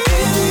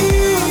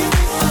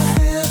 my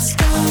head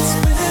starts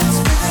spinning,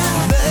 spinning.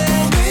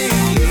 Baby,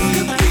 you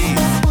could be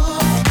my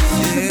one,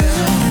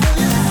 yeah.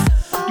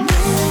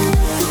 Maybe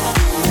you could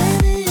be,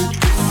 maybe you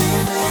could be,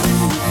 maybe.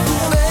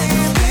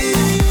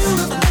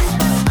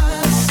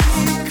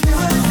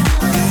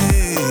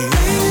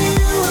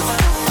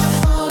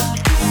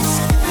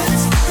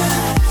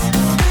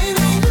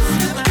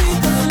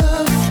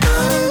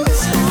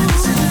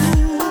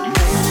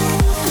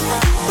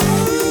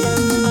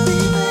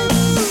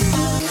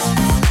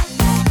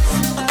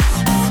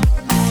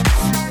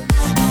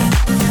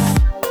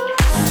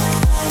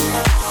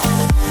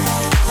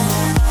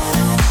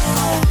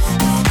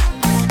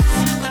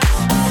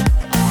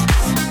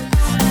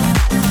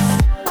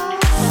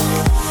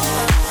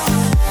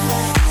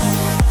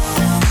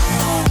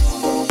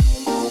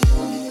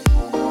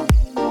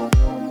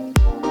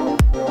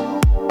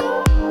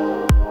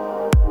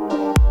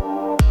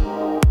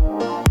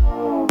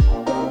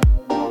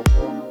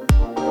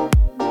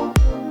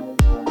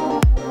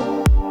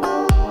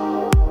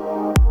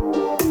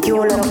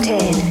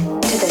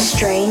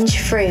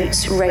 Strange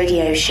Fruits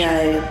Radio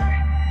Show.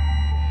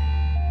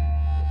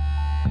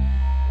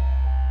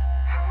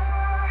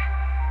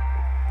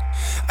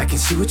 I can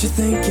see what you're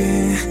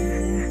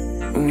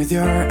thinking with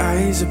your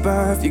eyes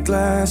above your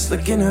glass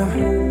looking up.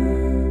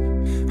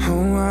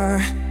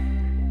 Oh,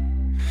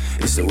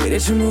 it's the way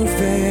that you're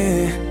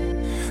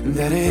moving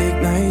that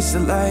ignites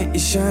the light you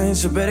shine,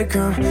 so better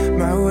come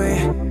my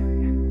way.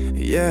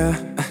 Yeah,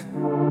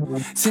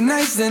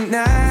 tonight's the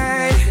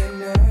night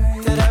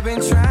that I've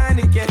been trying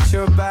to get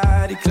your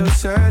body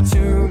closer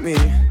to me,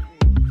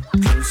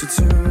 closer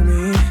to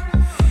me.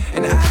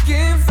 And I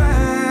can't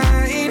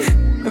find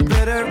a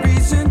better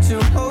reason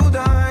to hold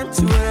on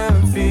to what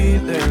I'm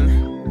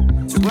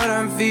feeling, to what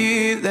I'm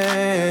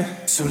feeling.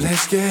 So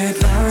let's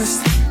get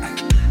lost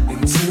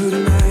into the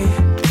night,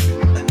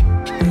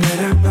 let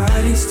our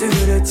bodies do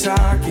the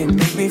talking,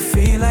 make me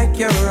feel like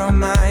you're all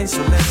mine.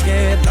 So let's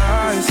get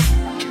lost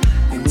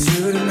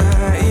into the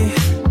night,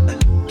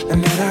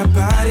 and let our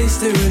bodies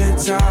do the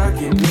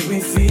talking, make me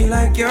feel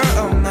like you're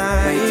all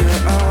mine. Like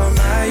you're all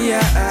mine, yeah,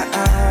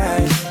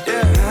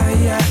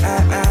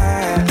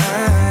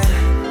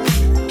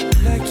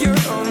 like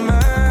you're all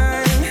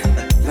mine,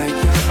 like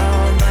you're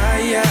all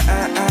mine, yeah,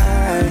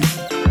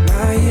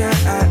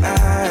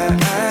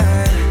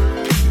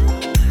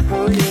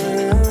 oh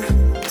yeah.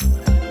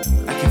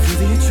 I can feel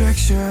the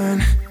attraction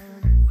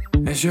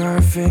as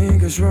your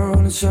fingers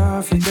rolling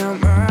softly down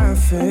my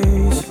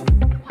face.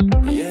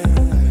 Yeah.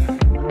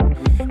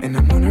 And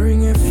I'm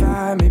wondering if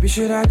maybe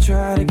should I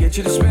try to get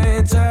you to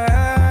spend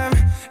time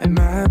at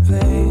my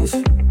place.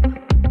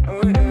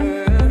 Oh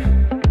yeah.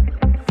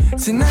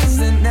 Tonight's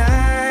the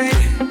night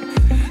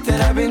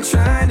that I've been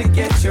trying to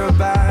get your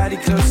body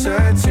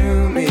closer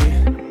to me,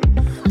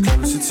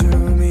 closer to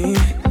me.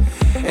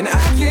 And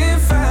I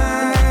can't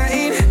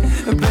find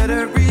a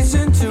better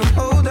reason to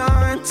hold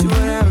on to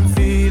what I'm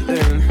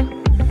feeling,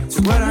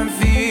 to what I'm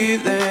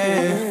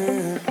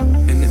feeling.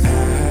 And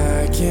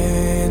I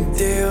can't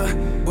deal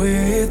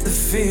with the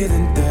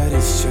feeling that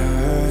it's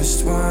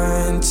just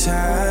one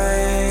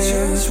time,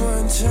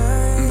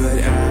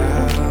 but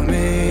I'll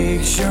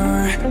make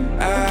sure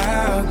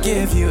I'll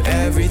give you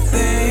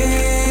everything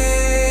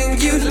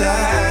you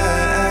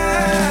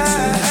like.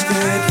 So let's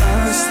get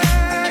lost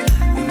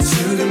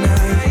into the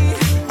night,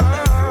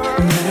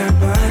 let our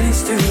bodies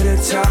do the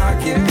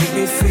talking, make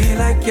me feel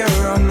like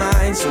you're all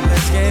mine. So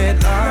let's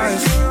get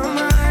lost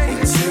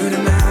into the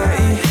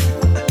night,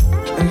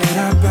 and let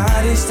our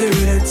bodies do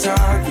the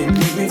talking,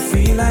 make me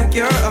feel like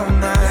you're all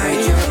mine.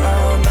 Like you're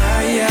all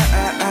mine, yeah,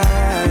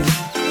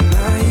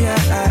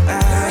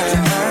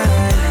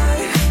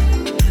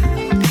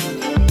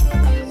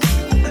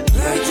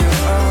 like you're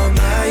all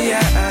mine,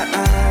 yeah,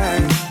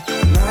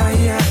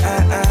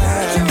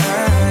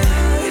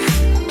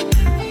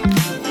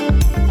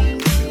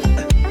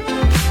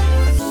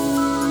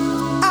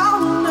 I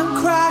wanna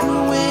cry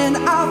when I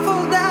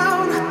fall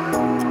down.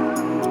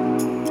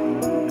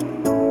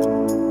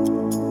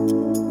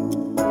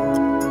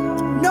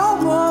 No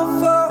more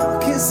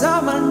focus on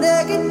my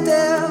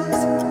negative.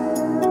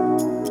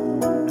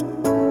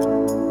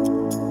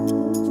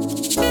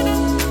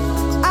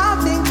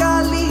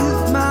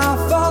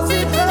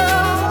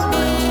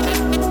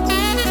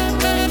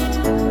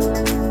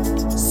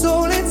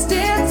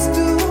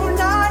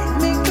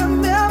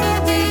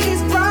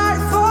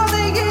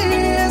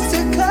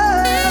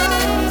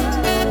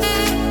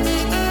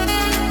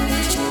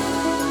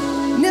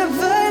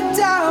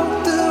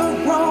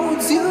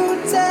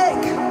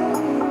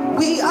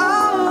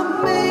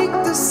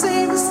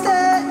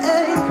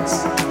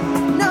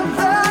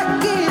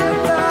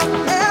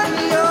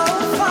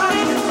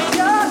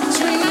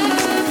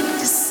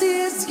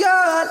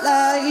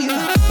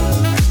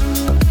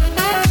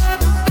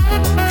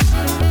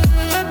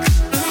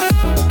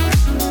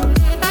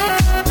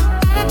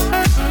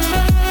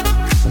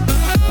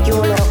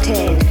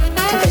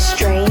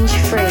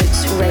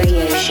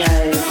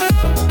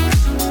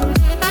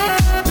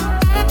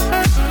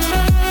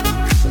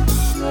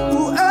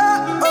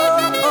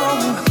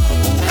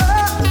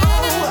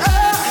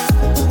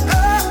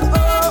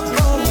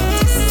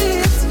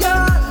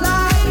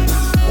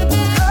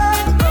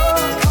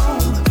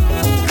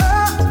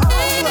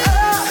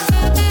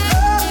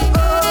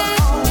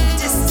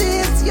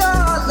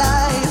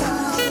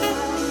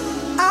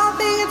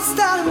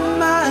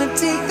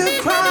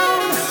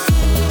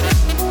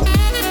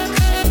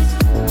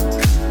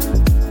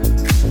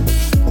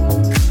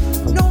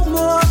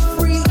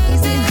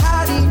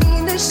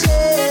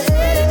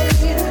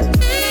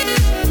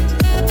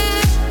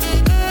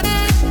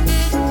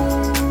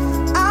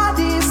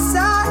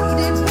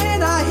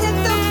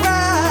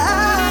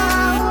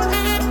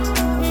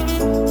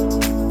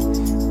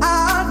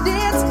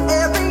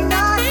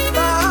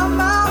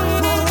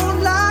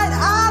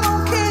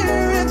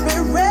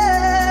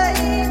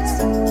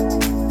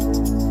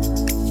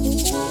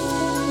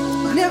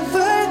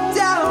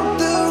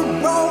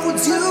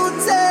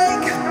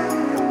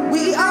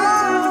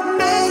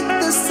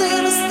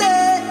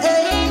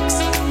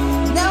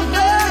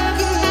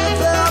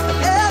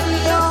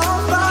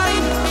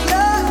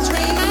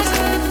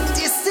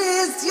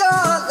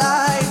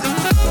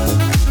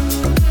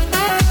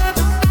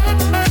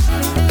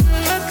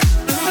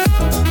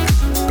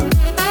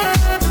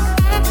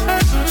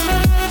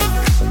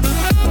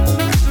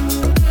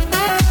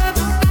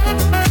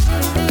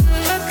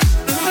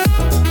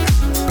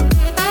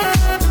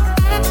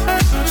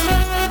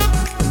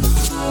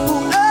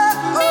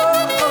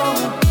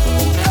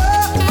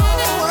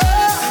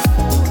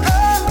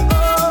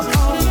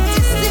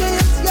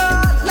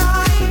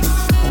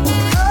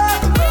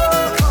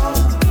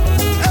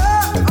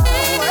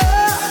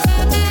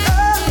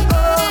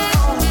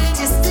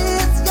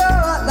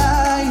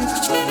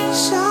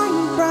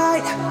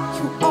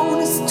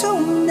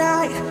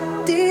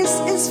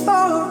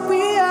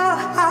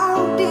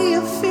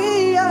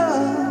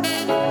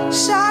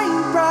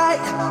 shine bright.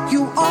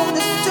 You own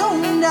this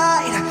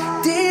tonight.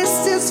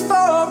 This is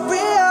for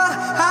real.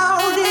 How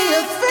do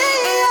you feel?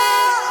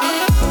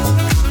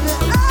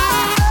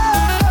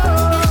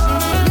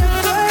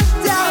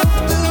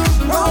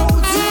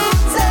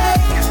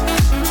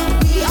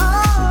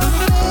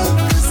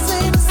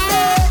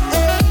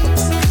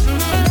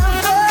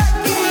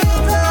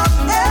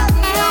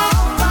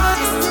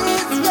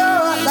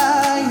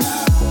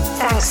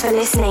 Thanks for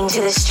listening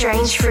to the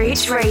Strange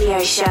Fruits radio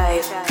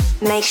show.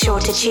 Make sure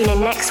to tune in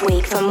next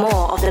week for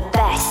more of the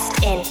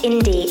best in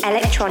indie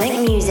electronic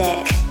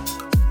music.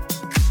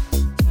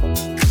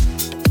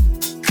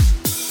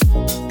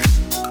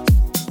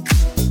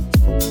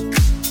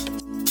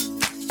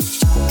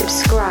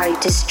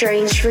 Subscribe to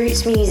Strange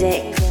Fruits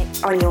Music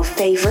on your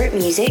favorite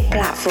music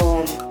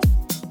platform.